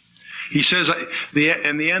prophecy, he says,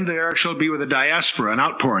 in the end there shall be with a diaspora, an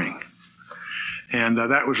outpouring. And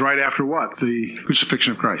that was right after what? The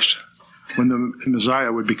crucifixion of Christ, when the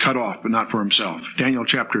Messiah would be cut off, but not for himself. Daniel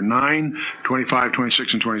chapter 9, 25,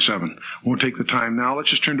 26, and 27. Won't take the time now. Let's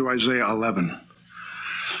just turn to Isaiah 11.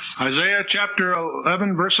 Isaiah chapter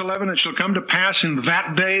 11, verse 11, it shall come to pass in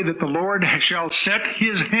that day that the Lord shall set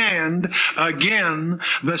his hand again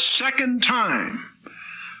the second time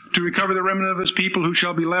to recover the remnant of his people who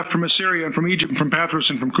shall be left from Assyria and from Egypt and from Pathros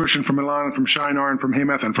and from Cush and from Elam and from Shinar and from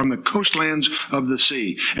Hamath and from the coastlands of the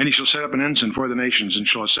sea. And he shall set up an ensign for the nations and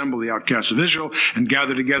shall assemble the outcasts of Israel and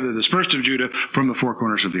gather together the dispersed of Judah from the four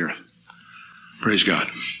corners of the earth. Praise God.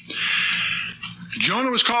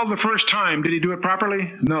 Jonah was called the first time. Did he do it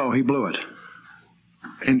properly? No, he blew it.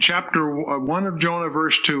 In chapter 1 of Jonah,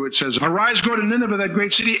 verse 2, it says, arise, go to Nineveh, that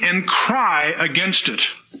great city, and cry against it.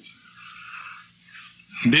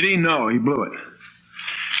 Did he? No, he blew it.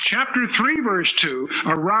 Chapter 3, verse 2,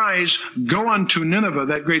 arise, go unto Nineveh,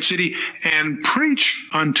 that great city, and preach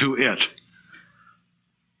unto it.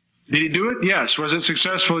 Did he do it? Yes. Was it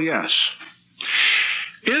successful? Yes.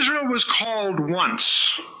 Israel was called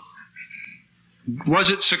once. Was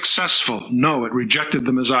it successful? No, it rejected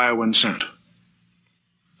the Messiah when sent.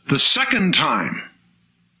 The second time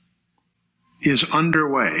is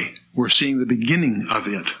underway. We're seeing the beginning of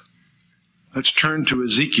it. Let's turn to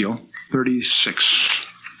Ezekiel 36.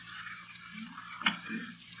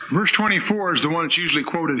 Verse 24 is the one that's usually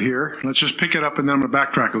quoted here. Let's just pick it up and then I'm going to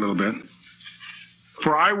backtrack a little bit.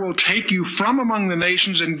 For I will take you from among the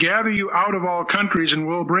nations and gather you out of all countries and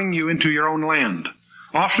will bring you into your own land.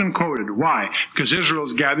 Often quoted. Why? Because Israel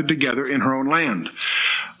is gathered together in her own land.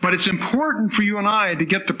 But it's important for you and I to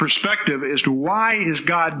get the perspective as to why is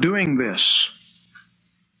God doing this?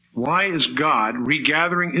 Why is God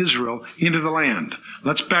regathering Israel into the land?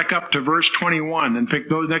 Let's back up to verse 21 and pick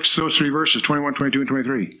those three verses, 21, 22, and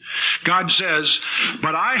 23. God says,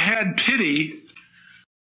 but I had pity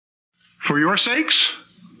for your sakes?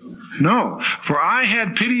 No, for I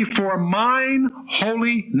had pity for mine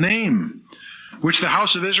holy name, which the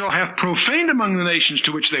house of Israel hath profaned among the nations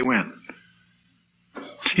to which they went.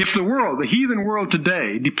 If the world, the heathen world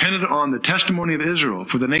today, depended on the testimony of Israel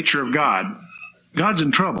for the nature of God, God's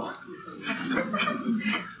in trouble.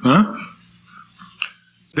 Huh?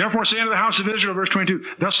 Therefore say unto the house of Israel, verse 22,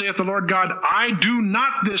 thus saith the Lord God, I do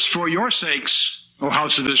not this for your sakes, O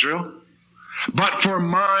house of Israel, but for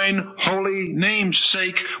mine holy name's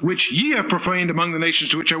sake, which ye have profaned among the nations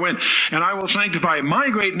to which I went. And I will sanctify my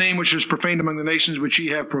great name, which is profaned among the nations, which ye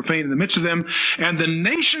have profaned in the midst of them. And the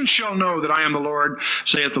nations shall know that I am the Lord,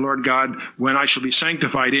 saith the Lord God, when I shall be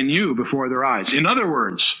sanctified in you before their eyes. In other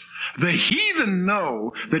words, the heathen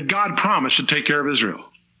know that God promised to take care of Israel.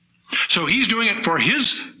 So he's doing it for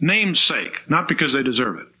his name's sake, not because they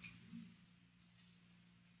deserve it.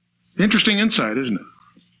 Interesting insight, isn't it?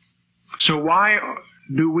 So why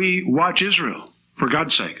do we watch Israel? For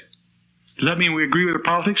God's sake. Does that mean we agree with their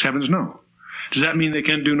politics? Heavens no. Does that mean they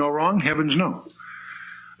can do no wrong? Heavens no.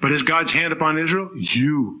 But is God's hand upon Israel?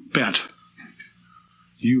 You bet.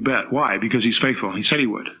 You bet. Why? Because he's faithful. He said he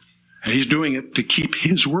would. And he's doing it to keep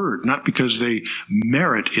his word, not because they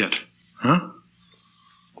merit it. Huh?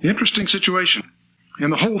 Interesting situation.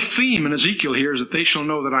 And the whole theme in Ezekiel here is that they shall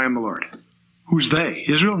know that I am the Lord. Who's they?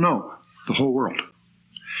 Israel? No. The whole world.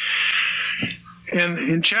 And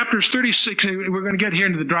in chapters 36, we're going to get here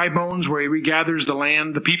into the dry bones where he regathers the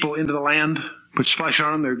land, the people into the land, puts flesh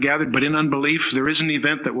on them, they're gathered, but in unbelief, there is an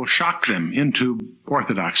event that will shock them into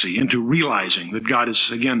orthodoxy, into realizing that God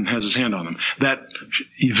is, again, has his hand on them. That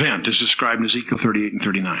event is described in Ezekiel 38 and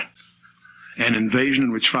 39. An invasion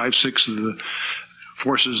in which 5/6 of the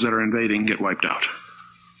forces that are invading get wiped out.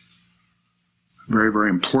 Very, very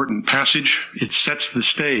important passage. It sets the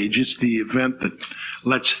stage. It's the event that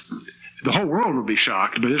lets... The whole world will be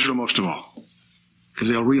shocked, but Israel most of all. Because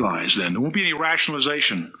they'll realize then. There won't be any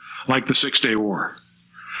rationalization like the 6-Day War.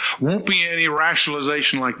 Won't be any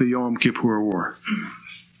rationalization like the Yom Kippur War.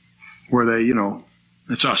 Where they,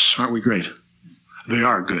 it's us, aren't we great? They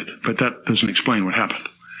are good, but that doesn't explain what happened.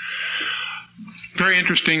 Very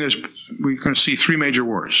interesting is we're going to see three major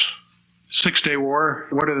wars. 6-Day War,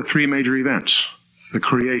 what are the three major events? The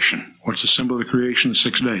creation. What's the symbol of the creation? The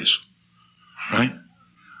 6 days. Right?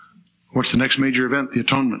 What's the next major event? The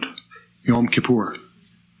atonement. Yom Kippur.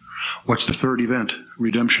 What's the third event?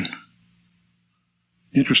 Redemption.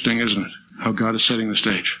 Interesting, isn't it? How God is setting the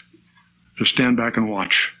stage. Just stand back and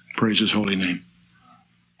watch. Praise his holy name.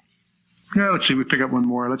 Yeah, let's see, we pick up one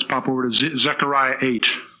more. Let's pop over to Zechariah 8.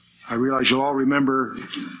 I realize you'll all remember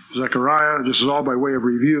Zechariah. This is all by way of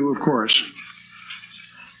review, of course.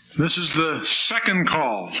 This is the second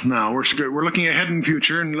call now. We're looking ahead in the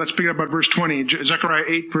future, and let's pick up at verse 20. Zechariah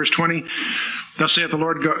 8, verse 20. Thus saith the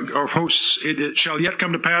Lord of hosts, it shall yet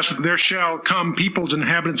come to pass that there shall come peoples,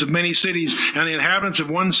 inhabitants of many cities, and the inhabitants of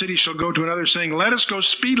one city shall go to another, saying, let us go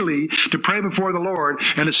speedily to pray before the Lord,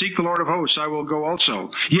 and to seek the Lord of hosts. I will go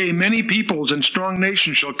also. Yea, many peoples and strong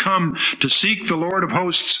nations shall come to seek the Lord of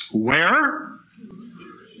hosts. Where?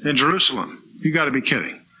 In Jerusalem. You got to be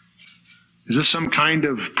kidding. Is this some kind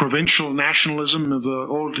of provincial nationalism of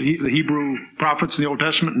the Hebrew prophets in the Old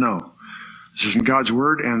Testament? No. This is in God's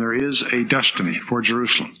word, and there is a destiny for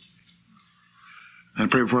Jerusalem.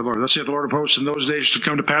 And pray before the Lord. Thus saith the Lord of hosts, in those days shall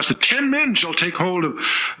come to pass that 10 men shall take hold of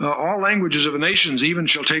all languages of the nations, even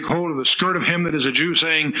shall take hold of the skirt of him that is a Jew,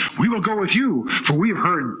 saying, we will go with you, for we have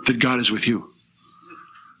heard that God is with you.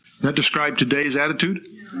 Does that describe today's attitude?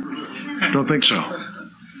 Don't think so.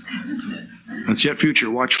 That's yet future.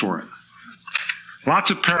 Watch for it.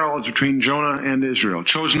 Lots of parallels between Jonah and Israel.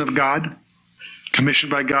 Chosen of God,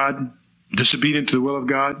 commissioned by God, disobedient to the will of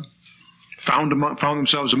God, found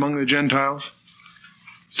themselves among the Gentiles.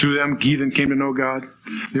 Through them, heathen came to know God.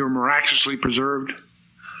 They were miraculously preserved.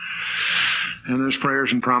 And there's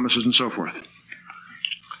prayers and promises and so forth.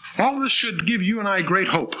 All of this should give you and I great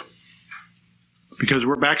hope, because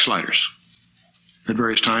we're backsliders at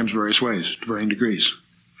various times, various ways, to varying degrees.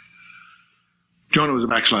 Jonah was a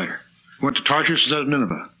backslider. Went to Tarshish instead of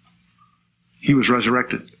Nineveh. He was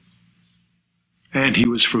resurrected. and he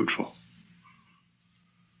was fruitful.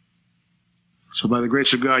 So by the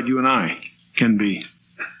grace of God, you and I can be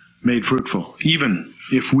made fruitful, even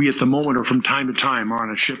if we at the moment or from time to time are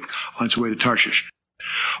on a ship on its way to Tarshish.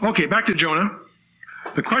 Okay, back to Jonah.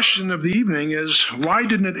 The question of the evening is, why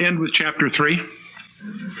didn't it end with chapter 3?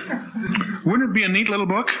 Wouldn't it be a neat little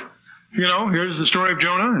book? You know, here's the story of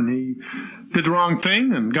Jonah, and he did the wrong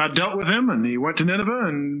thing, and God dealt with him, and he went to Nineveh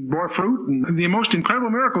and bore fruit. And the most incredible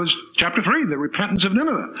miracle is chapter 3, the repentance of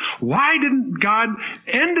Nineveh. Why didn't God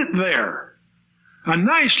end it there? A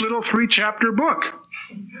nice little 3-chapter book.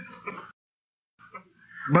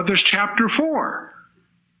 But there's chapter 4.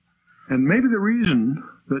 And maybe the reason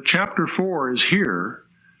that chapter 4 is here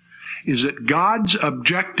is that God's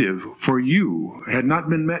objective for you had not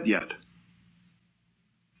been met yet.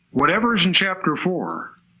 Whatever's in chapter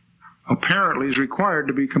 4 apparently is required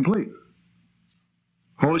to be complete.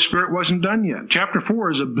 Holy Spirit wasn't done yet. Chapter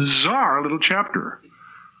 4 is a bizarre little chapter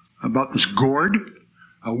about this gourd,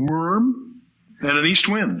 a worm, and an east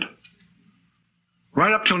wind.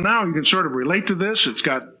 Right up till now, you can sort of relate to this. It's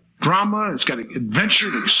got drama, it's got adventure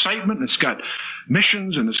and excitement, it's got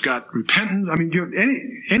missions, and it's got repentance. I mean,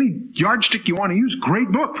 any yardstick you want to use,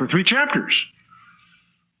 great book for 3 chapters.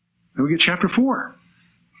 And we get chapter 4.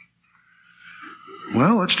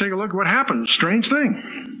 Well, let's take a look at what happens. Strange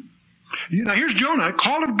thing. Now, here's Jonah,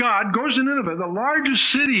 called of God, goes to Nineveh, the largest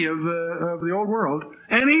city of the old world,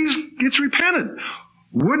 and he gets repented.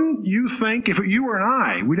 Wouldn't you think, if you were and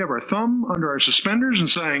I, we'd have our thumb under our suspenders and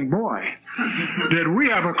saying, boy, did we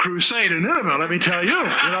have a crusade in Nineveh, let me tell you. You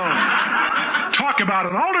know, talk about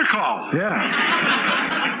an altar call. Yeah.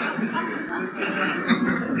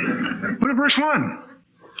 Look at verse 1.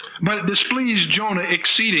 But it displeased Jonah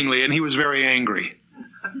exceedingly, and he was very angry.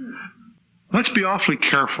 Let's be awfully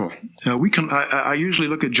careful. I usually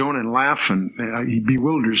look at Jonah and laugh, and he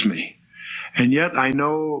bewilders me. And yet I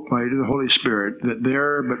know by the Holy Spirit that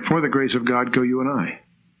there, but for the grace of God, go you and I.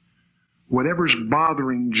 Whatever's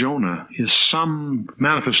bothering Jonah is some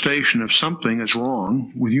manifestation of something that's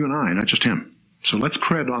wrong with you and I, not just him. So let's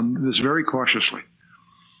tread on this very cautiously.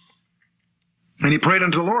 And he prayed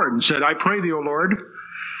unto the Lord and said, I pray thee, O Lord,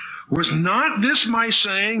 was not this my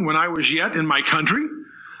saying when I was yet in my country?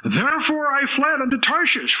 Therefore I fled unto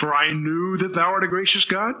Tarshish, for I knew that thou art a gracious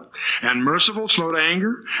God, and merciful, slow to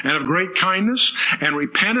anger, and of great kindness, and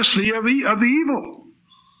repentest thee of the evil.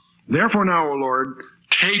 Therefore now, O Lord,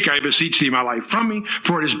 take, I beseech thee, my life from me,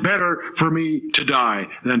 for it is better for me to die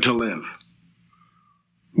than to live.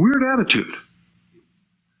 Weird attitude.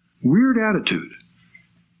 Weird attitude.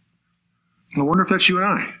 I wonder if that's you and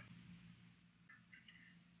I.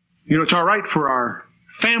 You know, it's all right for our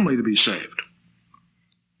family to be saved.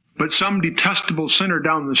 But some detestable sinner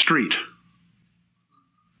down the street,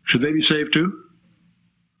 should they be saved too?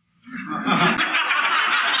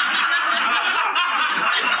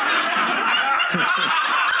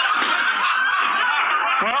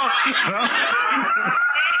 well.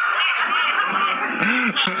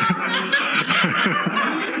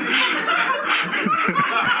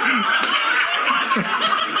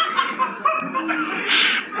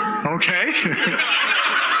 Okay.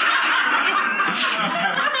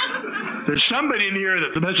 There's somebody in here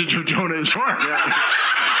that the message of Jonah is for. Yeah.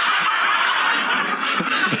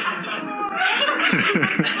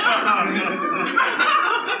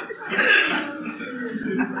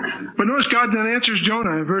 But notice God then answers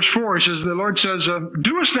Jonah in verse 4. He says, the Lord says,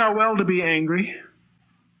 doest thou well to be angry?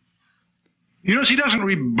 You notice he doesn't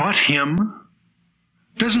rebut him,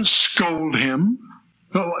 doesn't scold him.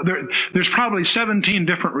 Well, there's probably 17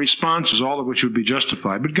 different responses, all of which would be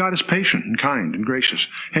justified. But God is patient and kind and gracious.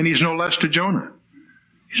 And he's no less to Jonah.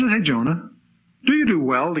 He says, hey, Jonah, do you do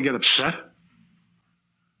well to get upset?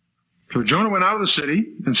 So Jonah went out of the city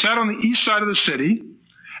and sat on the east side of the city,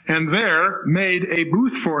 and there made a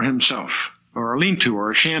booth for himself, or a lean-to,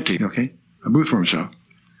 or a shanty, okay? A booth for himself.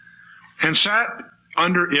 And sat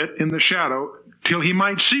under it in the shadow till he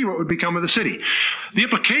might see what would become of the city. The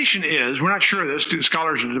implication is, we're not sure of this, the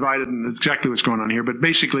scholars are divided in exactly what's going on here, but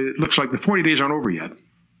basically it looks like the 40 days aren't over yet.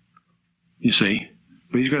 You see?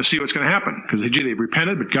 But he's going to see what's going to happen. Because they've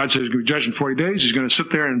repented, but God says he's going to be judged in 40 days. He's going to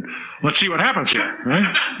sit there and let's see what happens here,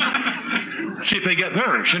 right? See if they get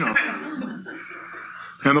theirs, you know.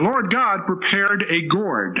 And the Lord God prepared a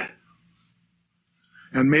gourd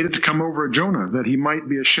and made it to come over Jonah, that he might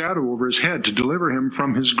be a shadow over his head to deliver him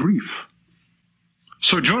from his grief.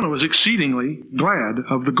 So Jonah was exceedingly glad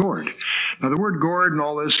of the gourd. Now the word gourd and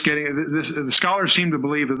all this, the scholars seem to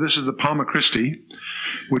believe that this is the Palma Christi,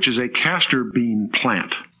 which is a castor bean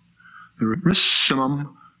plant. The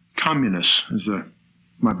Ricimum communis is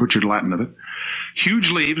my butchered Latin of it.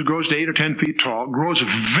 Huge leaves, grows to 8 or 10 feet tall, grows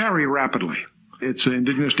very rapidly. It's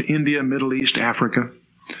indigenous to India, Middle East, Africa.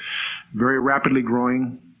 Very rapidly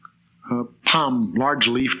growing. Palm, large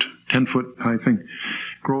leafed, 10-foot high thing.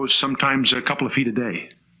 Grows sometimes a couple of feet a day.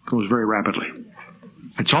 Grows very rapidly.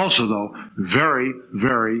 It's also, though, very,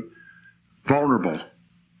 very vulnerable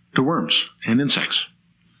to worms and insects.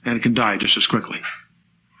 And it can die just as quickly.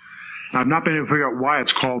 I've not been able to figure out why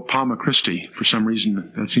it's called Palma Christi. For some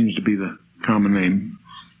reason, that seems to be the common name.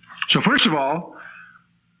 So first of all,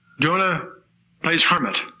 Jonah plays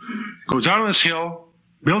hermit. Goes out on this hill,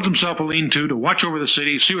 builds himself a lean-to to watch over the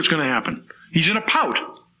city, see what's going to happen. He's in a pout.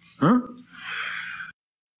 Huh?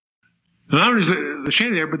 Not only is the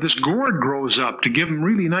shade there, but this gourd grows up to give him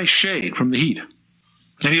really nice shade from the heat.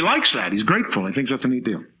 And he likes that. He's grateful. He thinks that's a neat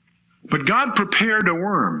deal. But God prepared a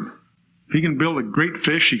worm. If he can build a great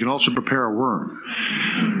fish, he can also prepare a worm.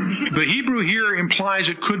 The Hebrew here implies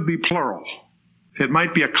it could be plural. It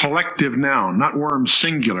might be a collective noun, not worms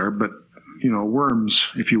singular, but, worms,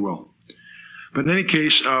 if you will. But in any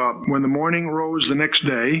case, when the morning rose the next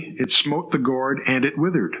day, it smote the gourd, and it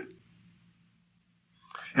withered.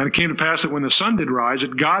 And it came to pass that when the sun did rise,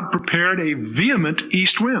 that God prepared a vehement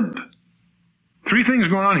east wind. 3 things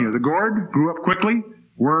going on here. The gourd grew up quickly,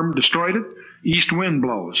 worm destroyed it, east wind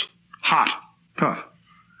blows. Hot, tough.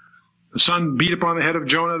 The sun beat upon the head of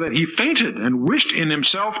Jonah that he fainted and wished in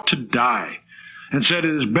himself to die, and said,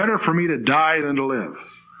 "It is better for me to die than to live."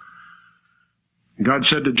 And God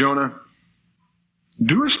said to Jonah,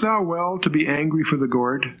 "Doest thou well to be angry for the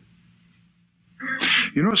gourd?"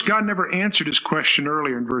 You notice God never answered his question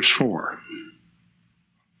earlier in verse 4.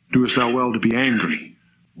 Doest thou well to be angry?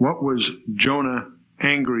 What was Jonah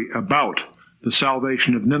angry about? The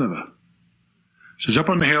salvation of Nineveh. So he's up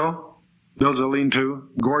on the hill, builds a lean-to,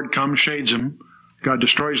 gourd comes, shades him. God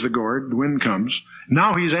destroys the gourd, the wind comes.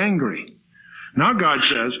 Now he's angry. Now God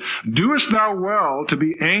says, "Doest thou well to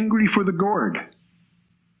be angry for the gourd?"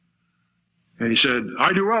 And he said,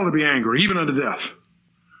 "I do well to be angry, even unto death."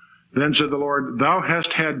 Then said the Lord, "Thou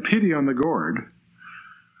hast had pity on the gourd,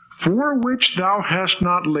 for which thou hast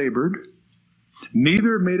not labored,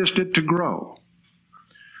 neither madest it to grow,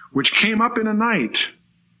 which came up in a night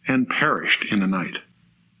and perished in a night.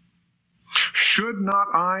 Should not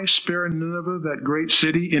I spare Nineveh, that great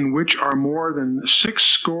city, in which are more than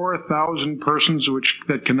 60,000 persons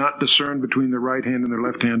that cannot discern between their right hand and their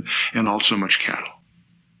left hand, and also much cattle?"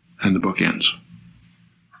 And the book ends.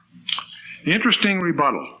 Interesting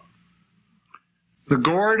rebuttal. The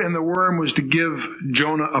gourd and the worm was to give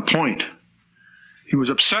Jonah a point. He was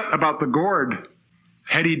upset about the gourd.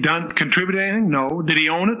 Had he contributed anything? No. Did he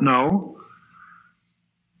own it? No.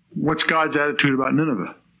 What's God's attitude about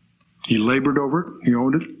Nineveh? He labored over it. He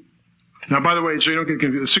owned it. Now, by the way, so you don't get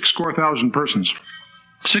confused, 60,000 persons.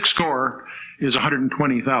 6 score is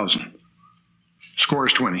 120,000. Score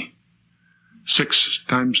is 20. 6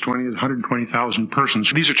 times 20 is 120,000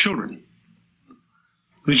 persons. These are children.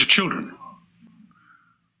 These are children.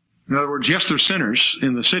 In other words, yes, there's sinners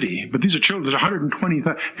in the city, but these are children. There's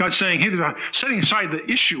 120,000. God's saying, hey, setting aside the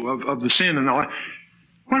issue of the sin and all that,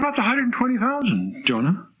 what about the 120,000,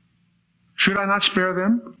 Jonah? Should I not spare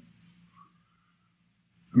them?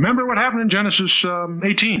 Remember what happened in Genesis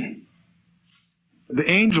 18. The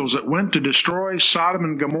angels that went to destroy Sodom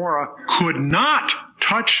and Gomorrah could not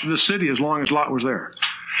touch the city as long as Lot was there.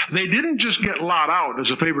 They didn't just get Lot out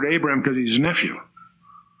as a favor to Abraham because he's his nephew.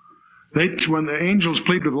 When the angels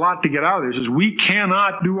plead with Lot to get out of there, he says, "We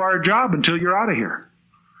cannot do our job until you're out of here."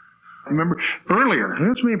 Remember earlier, and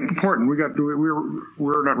that's really important.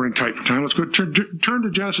 We're not running tight for time. Let's go turn to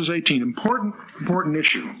Genesis 18. Important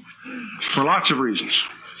issue for lots of reasons.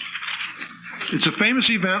 It's a famous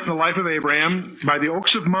event in the life of Abraham by the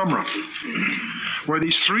Oaks of Mamre, where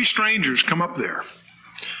these 3 strangers come up there.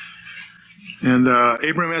 And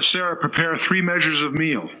Abraham has Sarah prepare 3 measures of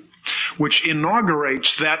meal, which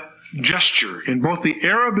inaugurates that gesture in both the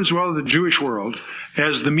Arab as well as the Jewish world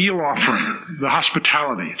as the meal offering, the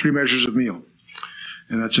hospitality, 3 measures of meal.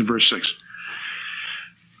 And that's in verse 6.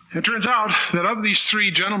 It turns out that of these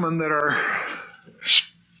 3 gentlemen that are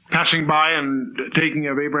passing by and taking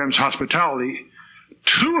of Abraham's hospitality,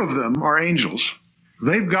 2 of them are angels.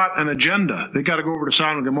 They've got an agenda. They've got to go over to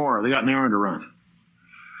Sodom and Gomorrah. They got an errand to run.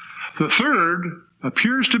 The 3rd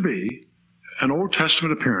appears to be an Old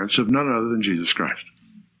Testament appearance of none other than Jesus Christ.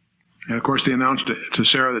 And of course, they announced to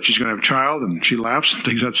Sarah that she's going to have a child, and she laughs and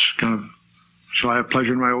thinks that's kind of, shall I have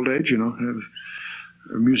pleasure in my old age?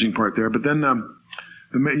 Amusing part there. But then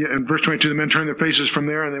in verse 22, the men turned their faces from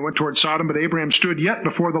there, and they went toward Sodom, but Abraham stood yet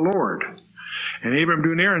before the Lord. And Abraham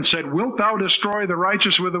drew near and said, "Wilt thou destroy the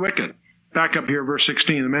righteous with the wicked?" Back up here, verse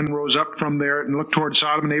 16. The men rose up from there and looked toward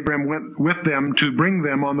Sodom, and Abraham went with them to bring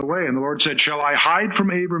them on the way. And the Lord said, shall I hide from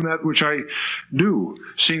Abram that which I do,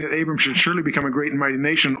 seeing that Abram should surely become a great and mighty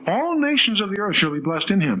nation? All nations of the earth shall be blessed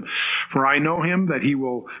in him. For I know him, that he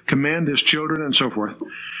will command his children, and so forth.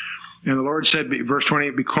 And the Lord said, verse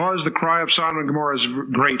 28, because the cry of Sodom and Gomorrah is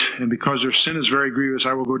great, and because their sin is very grievous,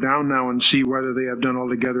 I will go down now and see whether they have done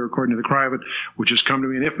altogether according to the cry of it, which has come to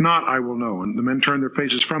me. And if not, I will know. And the men turned their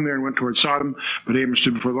faces from there and went toward Sodom, but Abram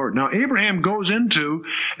stood before the Lord. Now Abraham goes into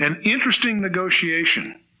an interesting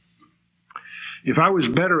negotiation. If I was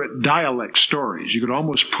better at dialect stories, you could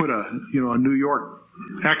almost put a New York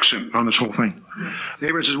accent on this whole thing.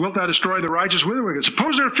 Abraham says, wilt thou destroy the righteous with the wicked?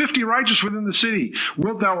 Suppose there are 50 righteous within the city.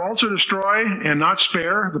 Wilt thou also destroy and not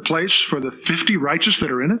spare the place for the 50 righteous that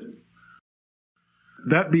are in it?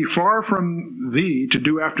 That be far from thee to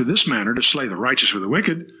do after this manner, to slay the righteous with the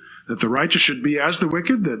wicked, that the righteous should be as the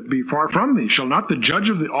wicked, that be far from thee. Shall not the judge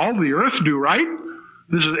of all the earth do right?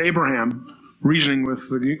 This is Abraham reasoning with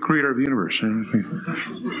the creator of the universe.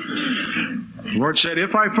 The Lord said,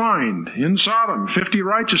 if I find in Sodom 50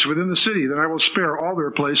 righteous within the city, then I will spare all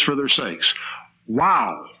their place for their sakes.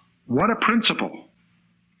 Wow, what a principle.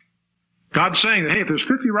 God's saying that, hey, if there's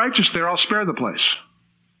 50 righteous there, I'll spare the place.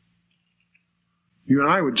 You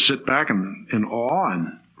and I would sit back in awe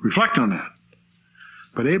and reflect on that.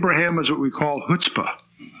 But Abraham is what we call chutzpah.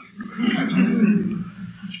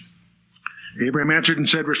 Abraham answered and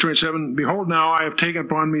said, verse 27, behold, now I have taken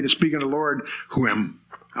upon me to speak unto the Lord, who am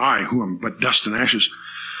but dust and ashes.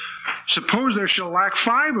 Suppose there shall lack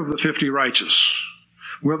 5 of the 50 righteous.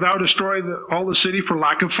 Wilt thou destroy all the city for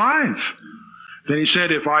lack of 5? Then he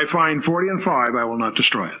said, if I find 40 and 5, I will not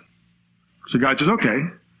destroy it. So God says, okay,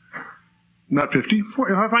 not 50,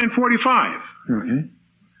 40, if I find 45. Okay.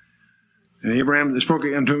 And Abraham spoke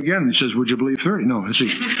unto him again. He says, would you believe 30? No, let's see.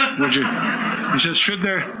 He says,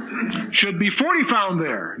 should be 40 found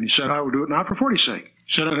there? And he said, I will do it not for 40's sake.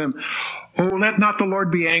 He said unto him, oh, let not the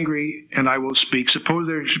Lord be angry, and I will speak. Suppose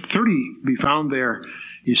there should 30 be found there.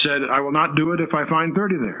 He said, I will not do it if I find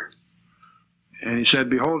 30 there. And he said,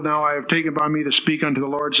 behold, now I have taken upon me to speak unto the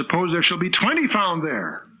Lord. Suppose there shall be 20 found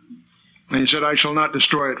there. And he said, I shall not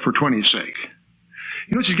destroy it for 20's sake.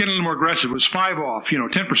 You notice he's getting a little more aggressive. It was 5 off,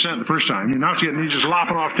 10% the first time. Now he's just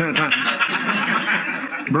lopping off 10 at a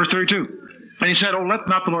time. Verse 32. And he said, oh, let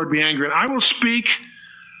not the Lord be angry, and I will speak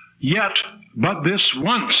yet but this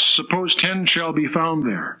once. Suppose 10 shall be found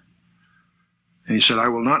there. And he said, I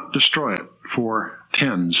will not destroy it for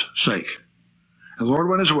 10's sake. And the Lord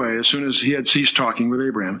went his way as soon as he had ceased talking with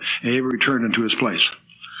Abraham, and Abraham returned into his place.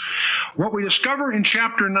 What we discover in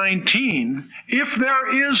chapter 19, if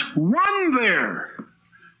there is one there,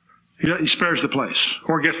 he spares the place,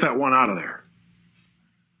 or gets that one out of there.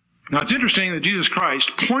 Now, it's interesting that Jesus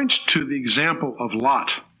Christ points to the example of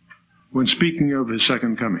Lot when speaking of his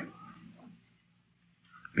second coming.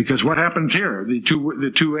 Because what happens here?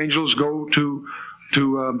 The two angels go to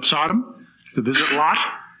Sodom to visit Lot,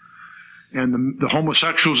 and the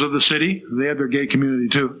homosexuals of the city, they had their gay community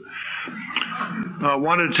too,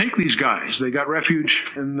 wanted to take these guys. They got refuge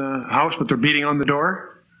in the house, but they're beating on the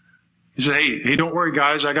door. He said, hey, don't worry,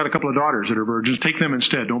 guys. I got a couple of daughters that are virgins. Take them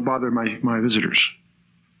instead. Don't bother my visitors.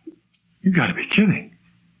 You got to be kidding.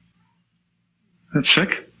 That's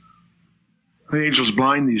sick. The angels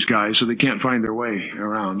blind these guys so they can't find their way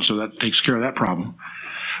around, so that takes care of that problem.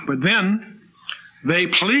 But then they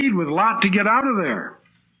plead with Lot to get out of there.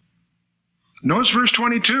 Notice verse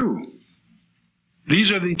 22.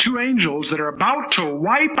 These are the 2 angels that are about to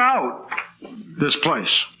wipe out this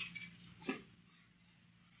place.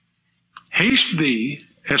 Haste thee,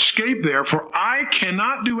 escape there, for I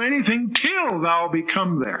cannot do anything till thou be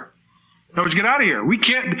come there. In other words, get out of here. We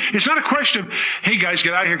can't. It's not a question of, hey guys,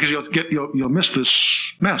 get out of here because you'll miss this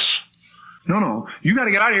mess. No. You got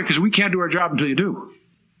to get out of here because we can't do our job until you do.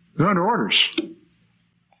 They're under orders.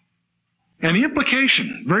 And the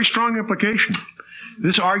implication, very strong implication,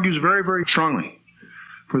 this argues very, very strongly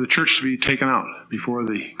for the church to be taken out before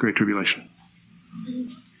the Great Tribulation.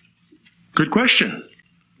 Good question.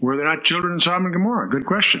 Were there not children in Sodom and Gomorrah? Good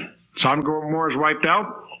question. Sodom and Gomorrah is wiped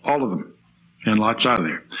out, all of them. And Lot's out of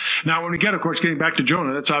there. Now, when we get, of course, getting back to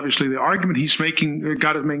Jonah, that's obviously the argument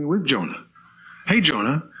God is making with Jonah. Hey,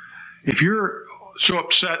 Jonah, if you're so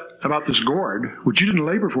upset about this gourd, which you didn't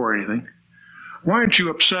labor for or anything, why aren't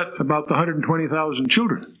you upset about the 120,000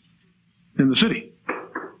 children in the city?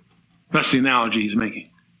 That's the analogy he's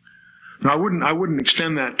making. Now, I wouldn't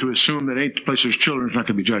extend that to assume that any place there's children is not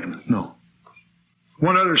going to be judgment. No.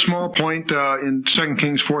 One other small point, in 2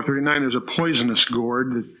 Kings 4:39, there's a poisonous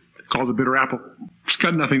gourd called the bitter apple It's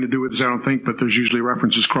got nothing to do with this, I don't think, but there's usually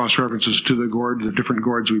references, cross-references to the gourd, the different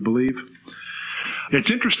gourds we believe. It's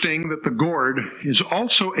interesting that the gourd is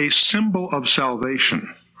also a symbol of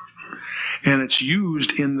salvation, and it's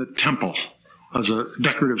used in the temple as a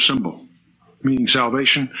decorative symbol, meaning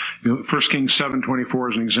salvation. 1 Kings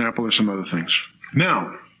 7:24 is an example of some other things.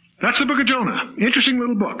 Now, that's the book of Jonah. Interesting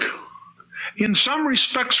little book. In some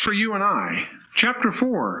respects for you and I, chapter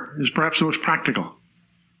 4 is perhaps the most practical.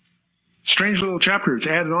 Strange little chapter. It's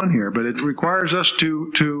added on here, but it requires us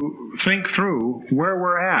to think through where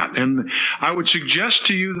we're at. And I would suggest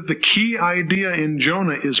to you that the key idea in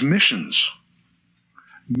Jonah is missions.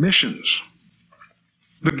 Missions.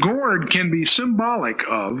 The gourd can be symbolic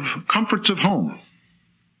of comforts of home.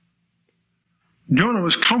 Jonah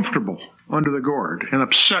was comfortable under the gourd and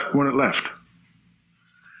upset when it left.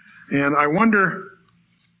 And I wonder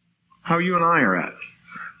how you and I are at.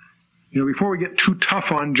 Before we get too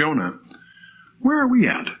tough on Jonah, where are we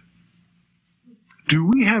at? Do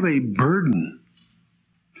we have a burden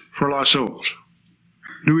for lost souls?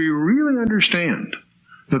 Do we really understand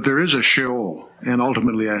that there is a Sheol and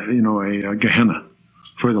ultimately a Gehenna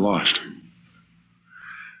for the lost?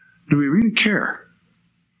 Do we really care?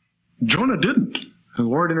 Jonah didn't, and the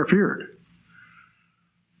Lord interfered.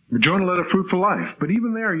 But Jonah led a fruitful life. But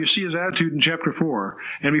even there, you see his attitude in chapter 4.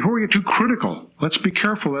 And before we get too critical, let's be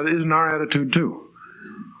careful that isn't our attitude too.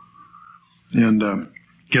 And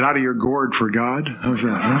get out of your gourd for God. How's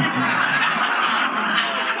that,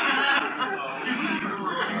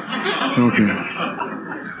 huh? Okay.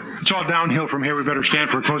 It's all downhill from here. We better stand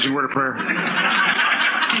for a closing word of prayer.